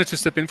 I just wanted to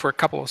step in for a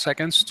couple of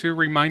seconds to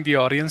remind the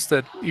audience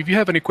that if you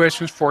have any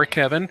questions for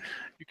Kevin,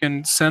 you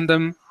can send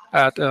them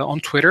on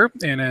Twitter,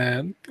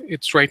 and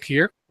it's right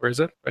here. Where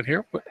is it? Right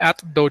here,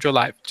 at Dojo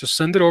Live. Just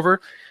send it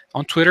over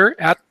on Twitter,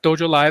 at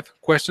Dojo Live.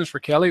 Questions for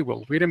Kelly.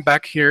 We'll read him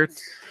back here,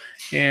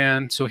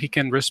 and so he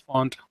can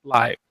respond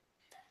live.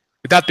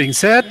 With that being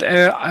said,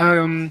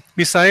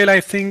 Misael,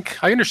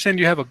 I understand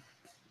you have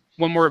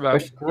one more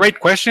great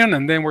question,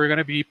 and then we're going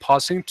to be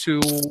pausing to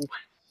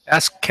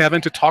ask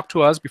Kevin to talk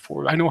to us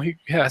before. I know he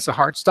has a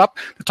hard stop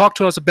to talk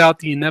to us about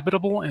The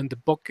Inevitable and the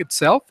book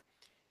itself,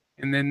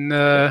 and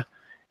then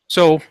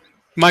so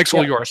Mike's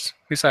all yours,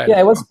 Misael. Yeah,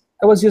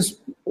 I was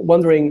just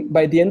wondering.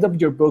 By the end of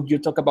your book, you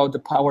talk about the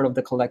power of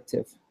the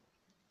collective,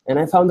 and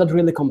I found that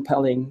really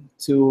compelling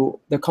to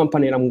the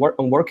company I'm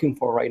working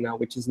for right now,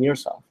 which is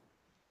Nearsoft.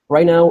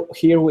 Right now,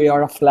 here we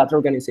are a flat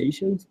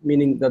organization,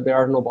 meaning that there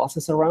are no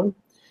bosses around.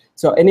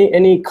 So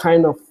any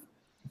kind of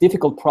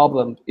difficult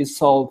problem is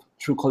solved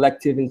through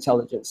collective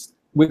intelligence.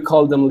 We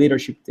call them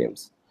leadership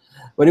teams.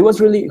 But it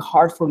was really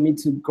hard for me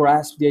to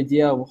grasp the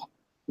idea of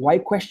why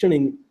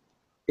questioning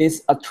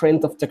is a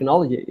trend of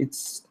technology. It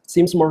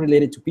seems more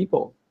related to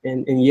people,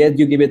 and yet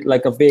you give it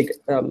like a big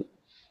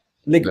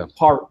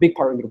part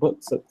of your book.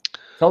 So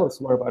tell us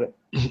more about it.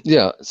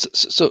 Yeah.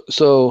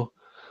 So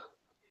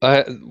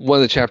one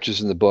of the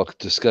chapters in the book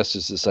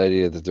discusses this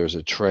idea that there's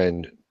a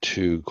trend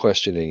to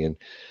questioning,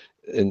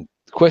 and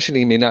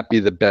questioning may not be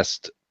the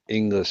best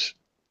English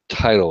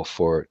title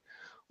for it.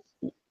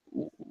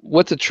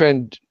 What the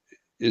trend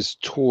is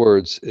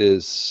towards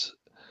is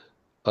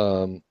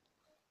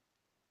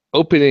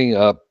opening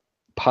up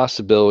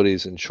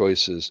possibilities and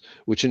choices,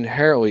 which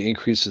inherently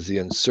increases the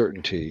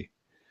uncertainty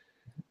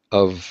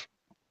of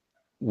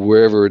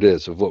wherever it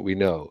is, of what we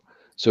know.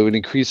 So it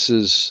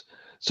increases,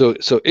 so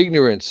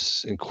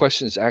ignorance and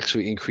questions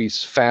actually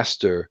increase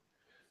faster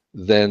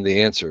than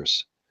the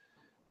answers.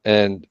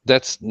 And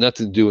that's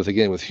nothing to do with,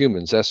 again, with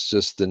humans. That's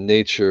just the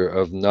nature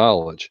of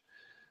knowledge.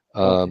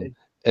 Okay.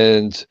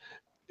 And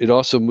it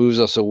also moves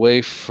us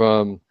away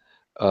from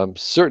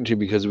certainty,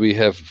 because we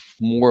have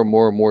more and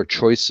more and more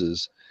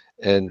choices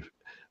and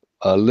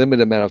a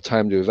limited amount of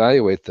time to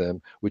evaluate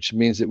them, which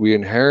means that we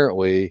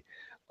inherently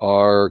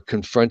are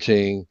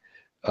confronting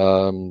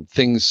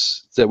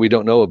things that we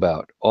don't know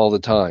about all the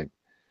time.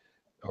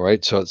 All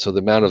right, so the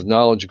amount of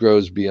knowledge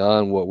grows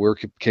beyond what we're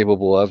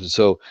capable of.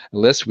 So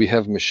unless we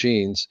have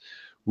machines,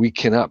 we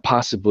cannot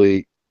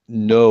possibly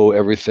know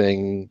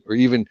everything or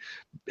even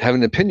have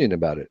an opinion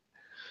about it.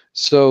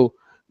 So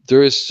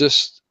there is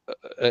just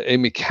a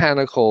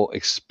mechanical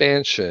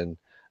expansion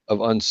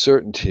of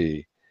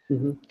uncertainty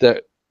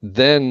that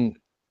then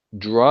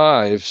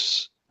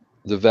drives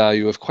the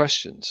value of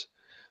questions,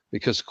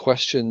 because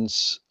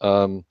questions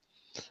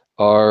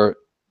are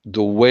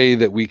the way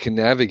that we can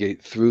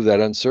navigate through that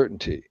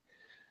uncertainty.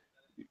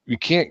 You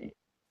can't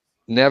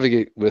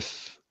navigate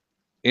with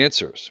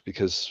answers,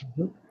 because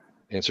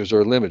answers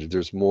are limited.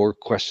 There's more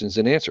questions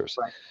than answers.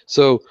 Right.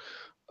 So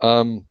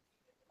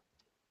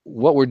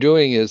what we're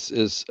doing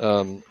is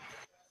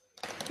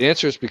The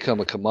answers become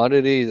a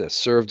commodity that's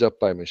served up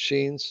by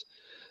machines.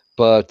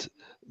 But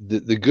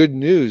the good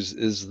news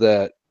is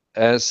that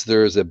as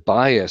there is a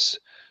bias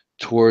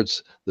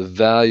towards the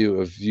value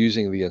of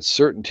using the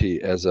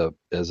uncertainty as a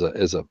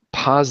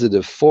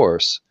positive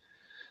force,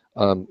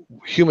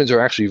 humans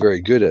are actually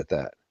very good at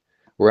that.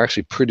 We're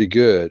actually pretty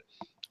good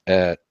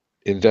at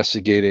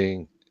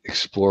investigating,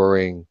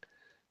 exploring,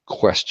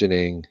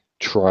 questioning,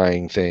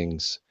 trying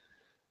things,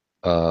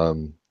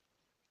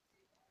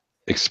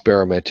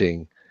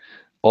 experimenting.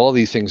 All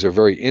these things are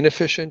very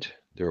inefficient.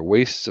 They're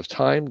wastes of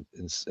time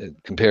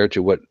compared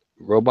to what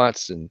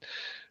robots and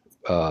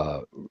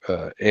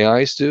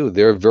AIs do.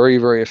 They're very,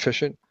 very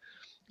efficient.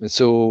 And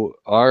so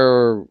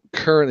our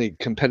currently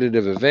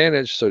competitive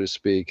advantage, so to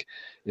speak,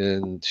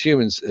 in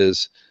humans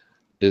is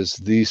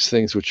these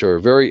things which are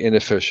very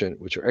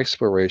inefficient, which are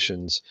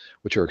explorations,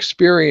 which are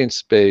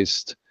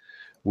experience-based,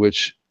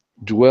 which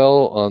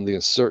dwell on the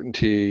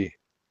uncertainty,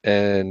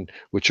 and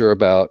which are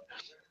about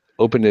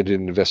open-ended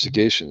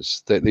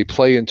investigations. That they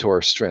play into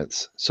our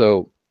strengths.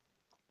 So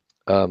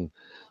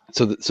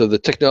the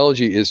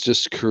technology is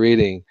just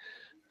creating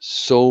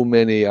so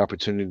many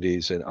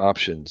opportunities and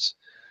options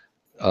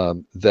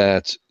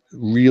that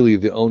really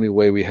the only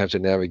way we have to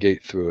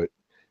navigate through it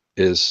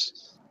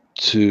is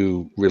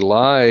to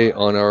rely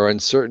on our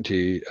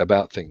uncertainty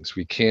about things.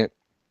 We can't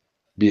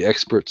be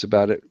experts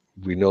about it.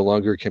 We no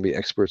longer can be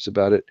experts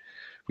about it.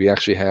 We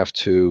actually have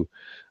to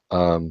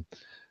kind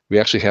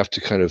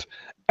of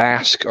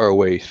ask our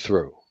way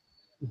through.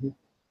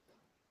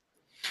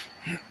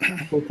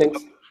 Well,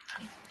 thanks.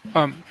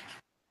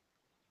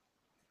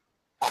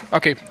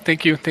 Okay,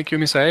 thank you,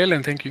 Misael,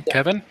 and thank you,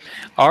 Kevin.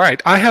 All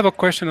right, I have a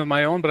question of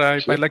my own, but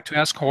I'd like to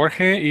ask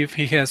Jorge if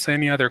he has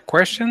any other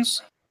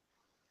questions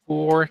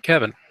for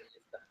Kevin.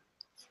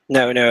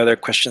 No other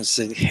questions.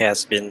 It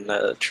has been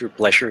a true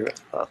pleasure.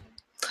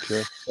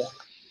 Sure.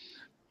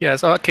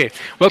 Yes. Okay.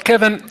 Well,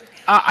 Kevin,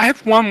 I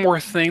have one more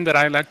thing that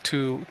I'd like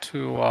to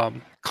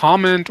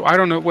comment. I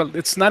don't know. Well,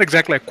 it's not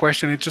exactly a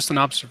question. It's just an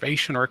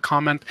observation or a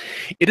comment.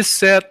 It is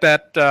said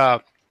that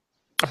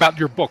about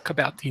your book,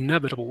 about the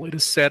inevitable. It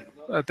is said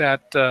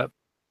that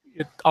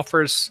it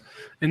offers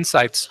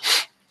insights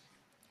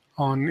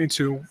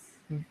into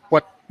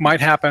what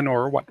might happen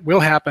or what will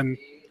happen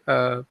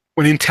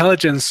when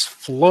intelligence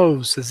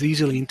flows as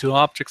easily into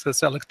objects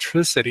as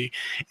electricity,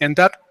 and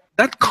that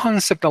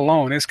concept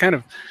alone is kind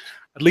of,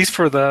 at least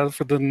for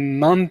the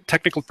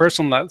non-technical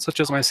person such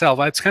as myself,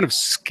 it's kind of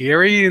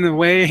scary in a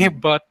way.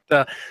 But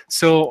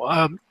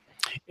and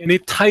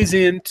it ties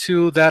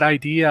into that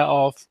idea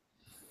of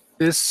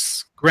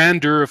this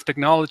grandeur of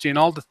technology and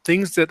all the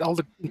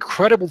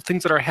incredible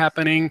things that are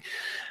happening.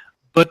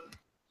 But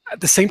at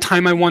the same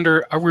time, I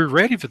wonder, are we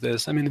ready for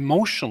this? I mean,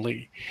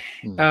 emotionally,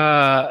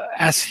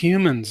 as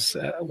humans,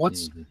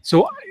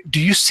 so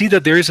do you see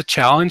that there is a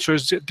challenge, or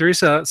there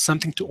is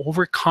something to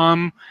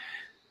overcome?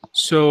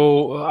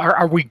 So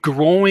are we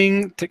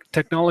growing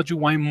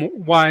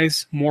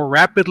technology-wise more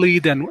rapidly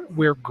than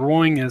we're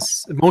growing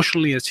as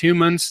emotionally as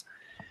humans?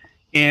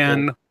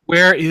 And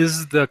where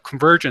is the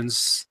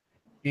convergence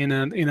in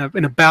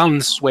a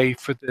balanced way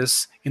for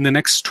this in the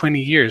next 20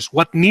 years?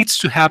 What needs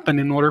to happen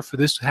in order for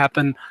this to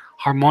happen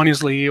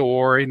harmoniously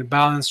or in a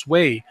balanced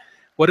way?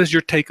 What is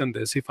your take on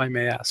this, if I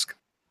may ask?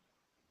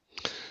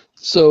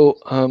 So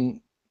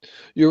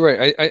you're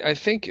right. I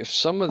think if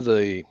some of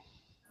the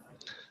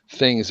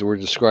things that we're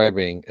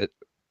describing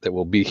that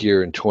will be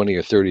here in 20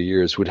 or 30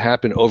 years would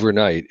happen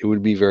overnight, it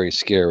would be very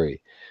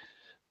scary.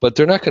 But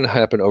they're not going to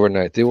happen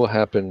overnight. They will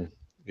happen,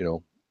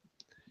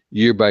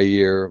 year by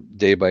year,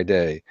 day by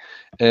day.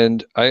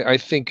 And I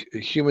think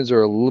humans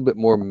are a little bit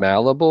more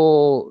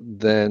malleable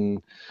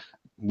than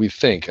we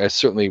think.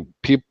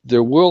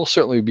 There will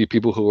certainly be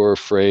people who are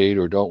afraid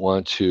or don't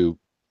want to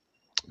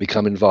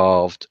become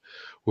involved,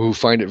 or who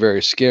find it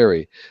very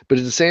scary. But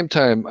at the same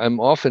time, I'm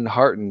often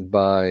heartened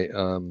by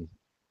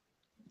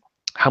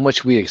how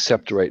much we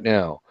accept right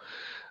now,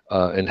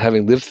 and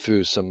having lived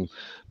through some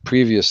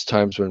previous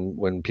times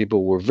when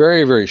people were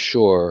very, very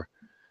sure.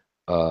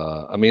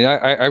 I mean,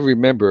 I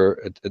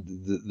remember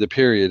the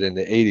period in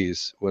the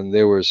 80s when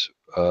there was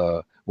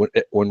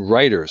when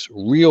writers,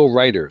 real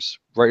writers,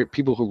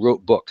 people who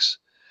wrote books,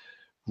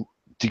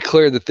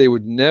 declared that they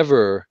would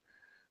never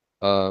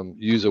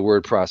use a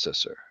word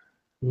processor.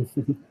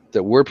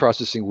 That word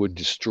processing would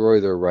destroy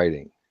their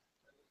writing.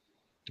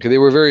 Okay, they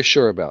were very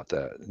sure about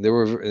that. They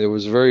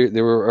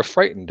were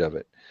frightened of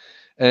it.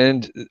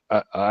 And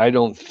I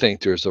don't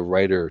think there's a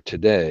writer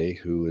today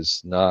who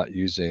is not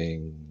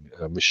using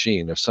a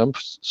machine of some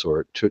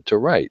sort to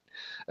write,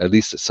 at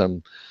least at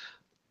some,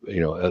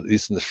 at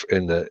least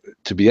in the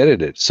to be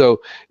edited.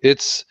 So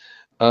it's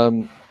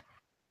so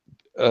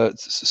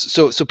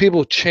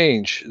people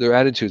change their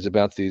attitudes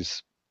about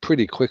these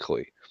pretty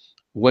quickly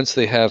once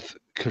they have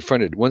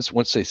confronted, once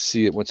they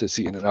see it, once they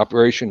see it in an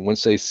operation,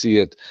 once they see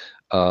it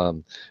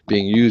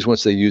being used,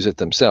 once they use it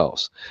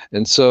themselves.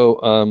 And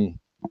so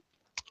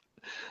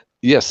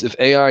yes, if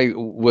AI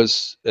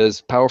was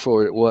as powerful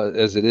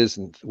as it is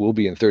and will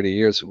be in 30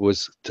 years,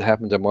 was to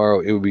happen tomorrow,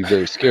 it would be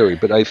very scary.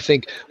 But I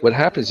think what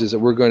happens is that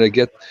we're going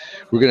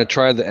to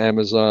try the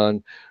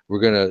Amazon, we're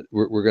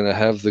going to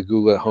have the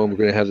Google at home, we're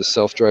going to have the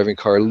self-driving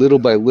car little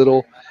by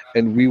little,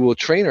 and we will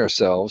train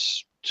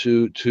ourselves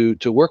to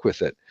work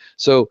with it.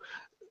 So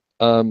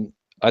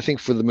I think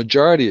for the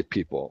majority of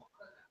people,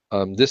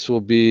 this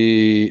will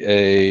be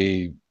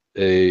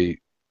a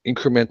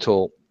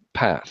incremental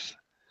path.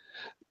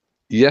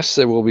 Yes,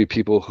 there will be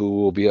people who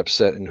will be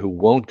upset and who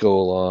won't go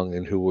along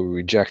and who will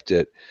reject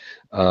it,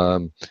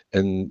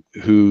 and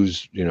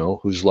whose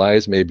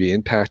lives may be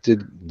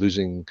impacted,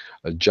 losing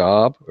a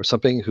job or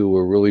something, who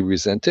will really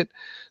resent it.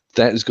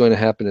 That is going to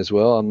happen as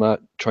well. I'm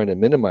not trying to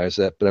minimize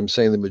that, but I'm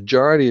saying the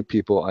majority of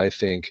people, I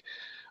think,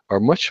 are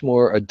much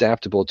more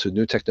adaptable to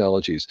new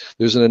technologies.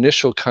 There's an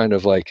initial kind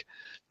of like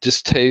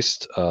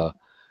distaste,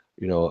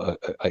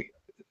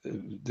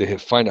 they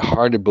find it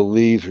hard to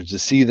believe or to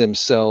see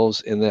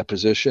themselves in that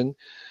position.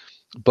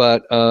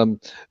 But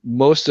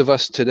most of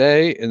us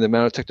today, in the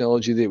amount of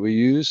technology that we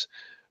use,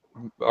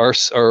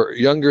 our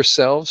younger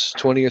selves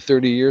 20 or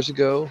 30 years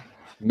ago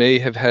may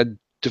have had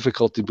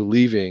difficulty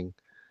believing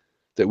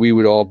that we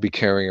would all be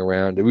carrying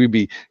around, that we'd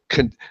be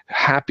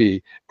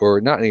happy, or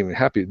not even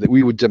happy, that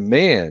we would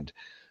demand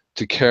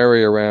to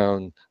carry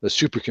around the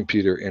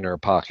supercomputer in our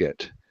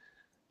pocket.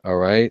 All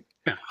right.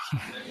 Yeah.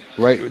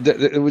 Right.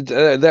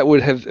 That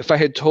would have, if I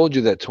had told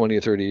you that 20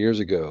 or 30 years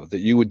ago, that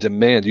you would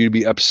demand, you'd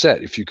be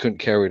upset if you couldn't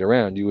carry it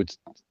around, you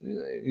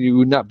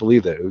would not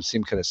believe that. It would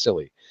seem kind of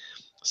silly.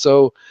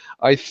 So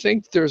I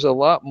think there's a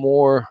lot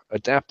more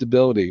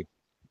adaptability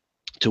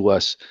to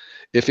us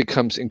if it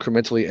comes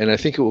incrementally, and I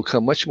think it will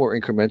come much more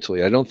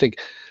incrementally. I don't think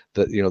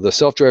that the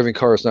self-driving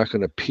car is not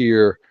going to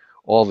appear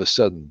all of a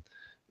sudden.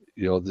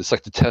 It's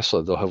like the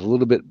Tesla. They'll have a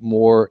little bit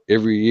more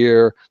every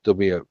year. There'll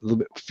be a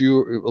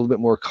little bit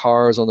more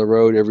cars on the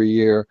road every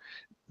year.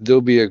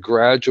 There'll be a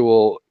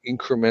gradual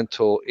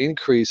incremental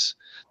increase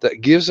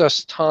that gives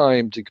us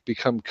time to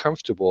become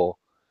comfortable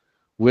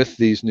with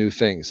these new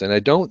things. And I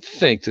don't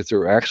think that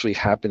they're actually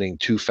happening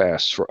too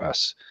fast for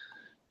us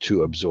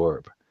to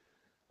absorb.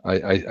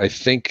 I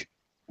think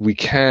we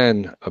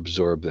can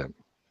absorb them.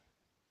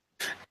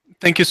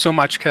 Thank you so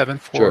much, Kevin,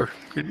 for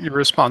your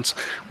response.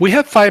 We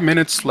have 5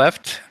 minutes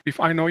left.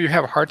 I know you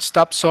have a hard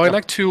stop, so I'd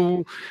like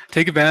to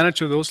take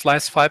advantage of those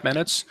last 5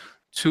 minutes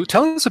to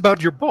tell us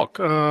about your book.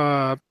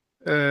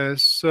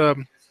 Is it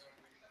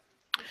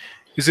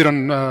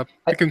on?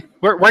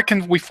 Where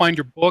can we find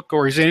your book,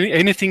 or is there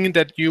anything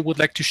that you would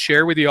like to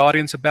share with the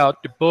audience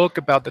about the book,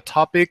 about the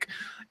topic,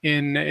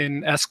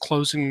 in as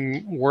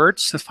closing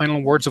words, the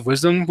final words of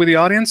wisdom with the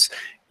audience?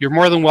 You're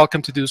more than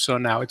welcome to do so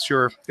now. It's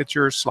your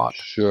slot.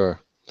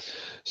 Sure.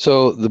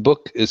 So the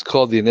book is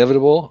called The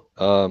Inevitable.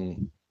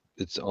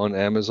 It's on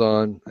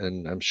Amazon,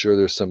 and I'm sure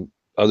there's some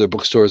other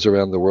bookstores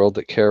around the world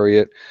that carry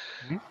it.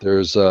 Mm-hmm.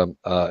 There's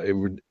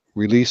it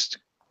released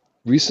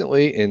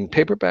recently in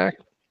paperback.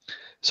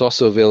 It's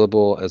also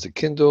available as a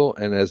Kindle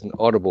and as an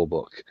Audible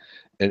book.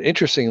 And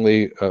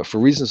interestingly, for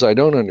reasons I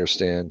don't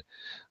understand,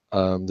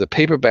 the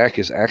paperback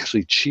is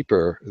actually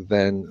cheaper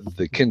than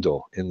the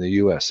Kindle in the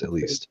U.S. at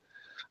least.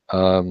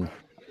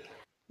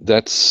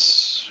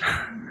 That's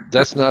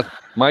not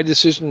my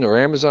decision or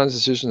Amazon's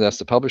decision. That's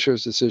the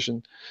publisher's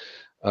decision.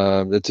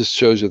 That just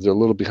shows you they're a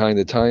little behind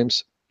the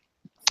times.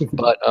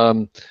 But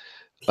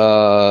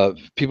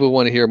people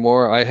want to hear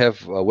more. I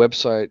have a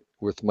website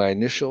with my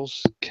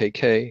initials,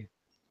 kk.org.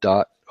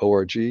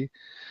 We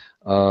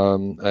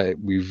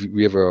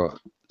have a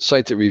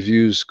site that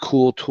reviews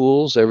cool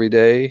tools every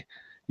day,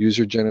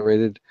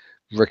 user-generated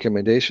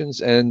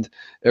recommendations, and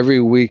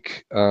every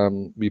week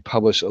we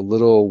publish a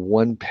little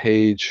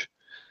one-page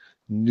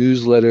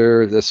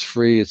newsletter that's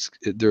free.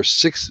 There are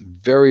 6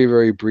 very,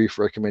 very brief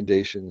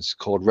recommendations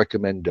called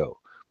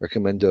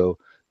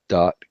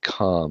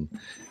recommendo.com,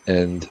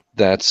 and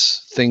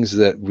that's things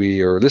that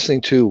we are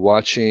listening to,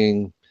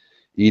 watching,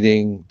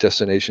 eating,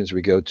 destinations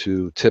we go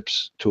to,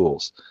 tips,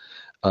 tools.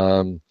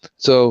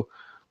 So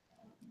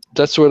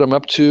that's what I'm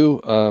up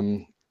to.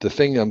 The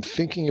thing I'm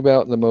thinking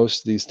about the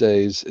most these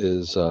days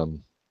is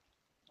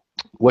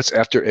what's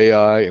after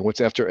AI, and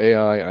what's after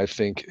AI, I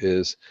think,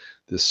 is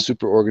this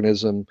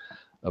superorganism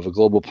of a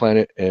global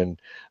planet, and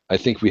I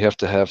think we have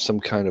to have some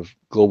kind of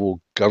global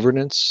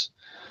governance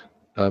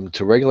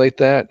to regulate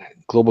that.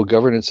 Global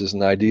governance is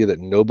an idea that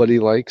nobody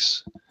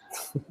likes.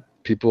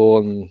 People,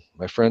 and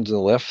my friends on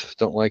the left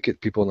don't like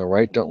it. People on the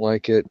right don't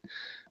like it.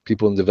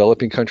 People in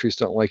developing countries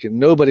don't like it.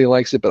 Nobody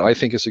likes it, but I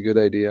think it's a good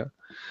idea.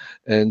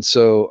 And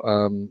so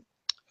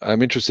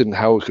I'm interested in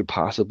how it could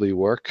possibly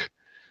work.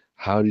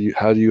 How do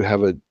you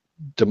have a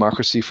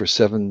democracy for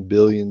 7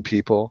 billion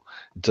people?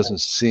 It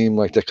doesn't seem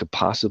like that could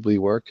possibly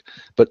work.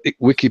 But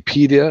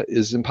Wikipedia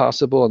is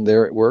impossible, and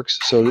there it works.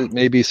 So it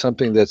may be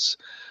something that's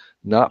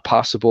not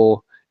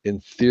possible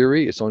in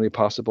theory. It's only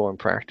possible in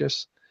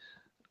practice.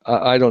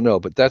 I don't know,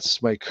 but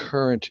that's my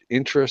current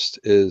interest,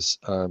 is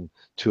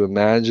to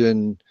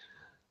imagine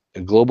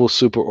a global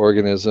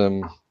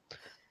superorganism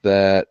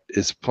that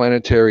is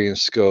planetary in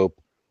scope,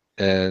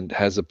 and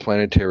has a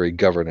planetary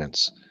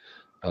governance.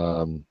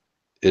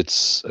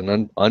 It's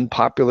an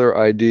unpopular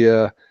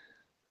idea,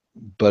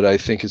 but I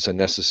think it's a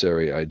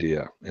necessary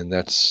idea, and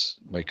that's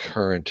my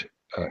current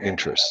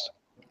interest.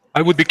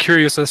 I would be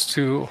curious as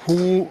to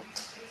who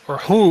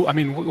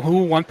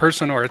one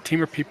person or a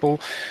team of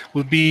people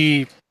would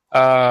be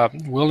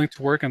willing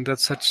to work on that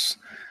such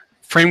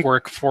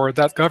framework for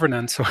that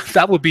governance. So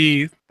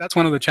that's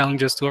one of the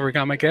challenges to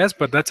overcome, I guess,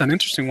 but that's an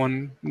interesting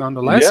one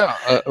nonetheless. Yeah,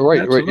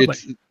 right.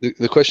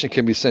 The question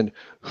can be sent,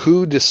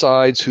 who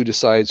decides,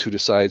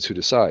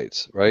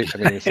 right? I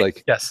mean, it's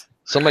like, yes,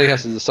 somebody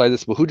has to decide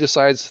this, but who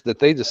decides that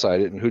they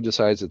decide it, and who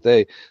decides that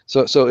they?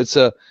 So it's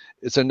a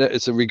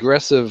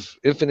regressive,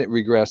 infinite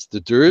regress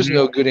that there is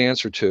no good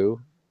answer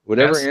to.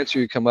 Whatever answer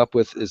you come up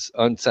with is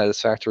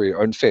unsatisfactory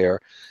or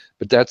unfair,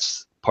 but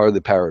that's part of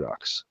the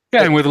paradox.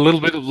 Yeah, and with a little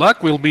bit of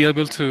luck, we'll be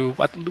able to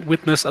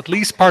witness at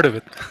least part of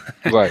it.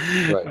 Right.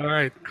 All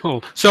right,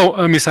 cool. So,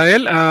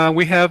 Misael,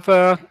 we have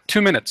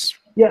 2 minutes.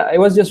 Yeah, I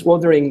was just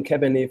wondering,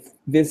 Kevin, if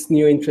this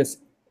new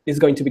interest is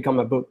going to become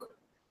a book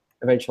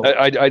eventually.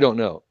 I don't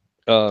know.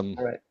 All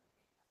right.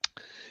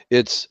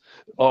 It's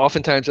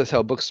oftentimes that's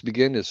how books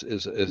begin, is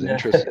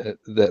interest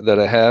that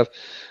I have.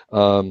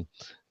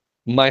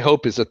 My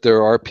hope is that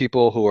there are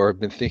people who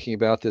have been thinking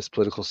about this,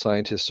 political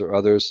scientists or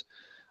others.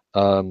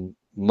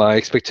 My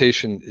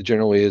expectation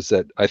generally is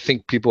that I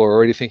think people are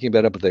already thinking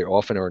about it, but they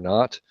often are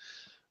not.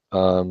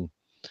 But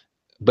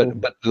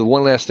the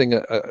one last thing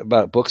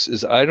about books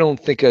is I don't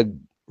think I'd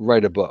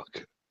write a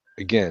book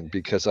again,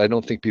 because I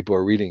don't think people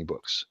are reading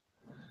books.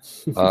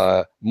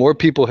 More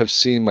people have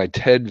seen my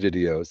TED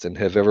videos than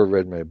have ever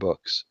read my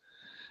books.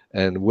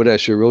 And what I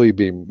should really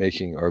be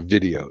making are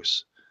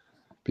videos,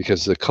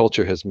 because the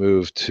culture has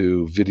moved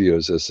to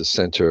videos as the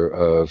center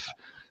of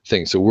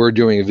things. So we're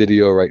doing a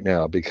video right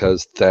now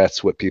because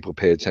that's what people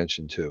pay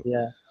attention to.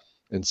 Yeah.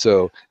 And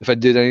so if I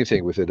did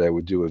anything with it, I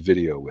would do a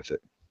video with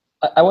it.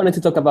 I wanted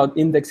to talk about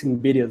indexing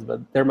videos, but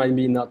there might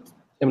be not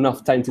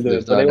enough time to do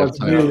it. But it was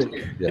really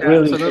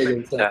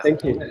intriguing. So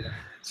thank you.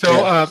 So,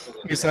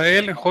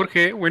 Misael and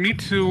Jorge, we need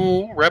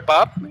to wrap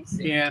up,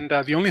 and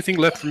the only thing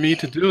left for me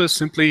to do is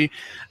simply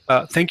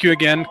thank you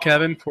again,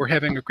 Kevin, for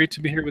having agreed to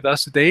be here with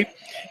us today.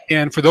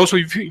 And for those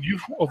of you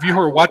who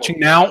are watching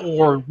now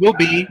or will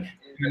be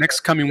in the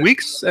next coming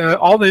weeks,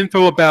 all the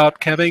info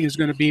about Kevin is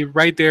going to be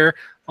right there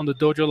on the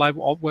Dojo Live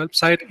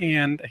website,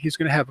 and he's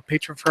going to have a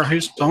page for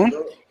his own,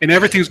 and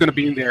everything's going to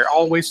be in there.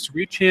 All ways to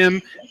reach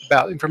him,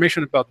 about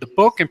information about the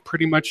book, and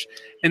pretty much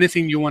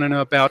anything you want to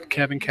know about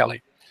Kevin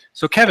Kelly.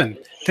 So Kevin,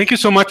 thank you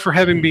so much for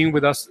having been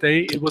with us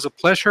today. It was a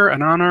pleasure,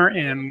 an honor,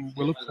 and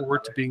we look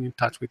forward to being in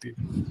touch with you.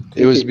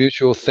 It was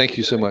mutual. Thank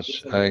you so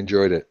much. I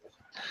enjoyed it.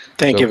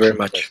 Thank you very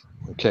much.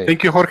 Okay.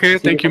 Thank you, Jorge.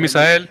 Thank you,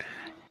 Misael.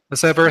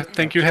 As ever,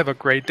 thank you. Have a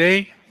great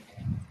day.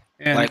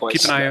 And Likewise.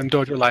 Keep an eye on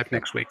Dojo Live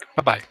next week.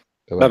 Bye-bye.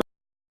 Bye-bye.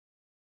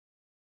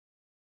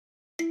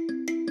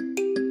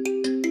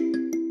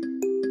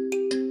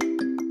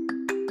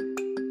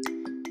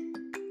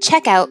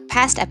 Check out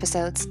past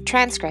episodes,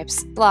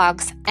 transcripts,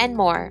 blogs, and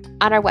more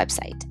on our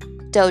website,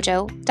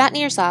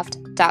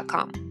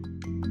 dojo.nearsoft.com.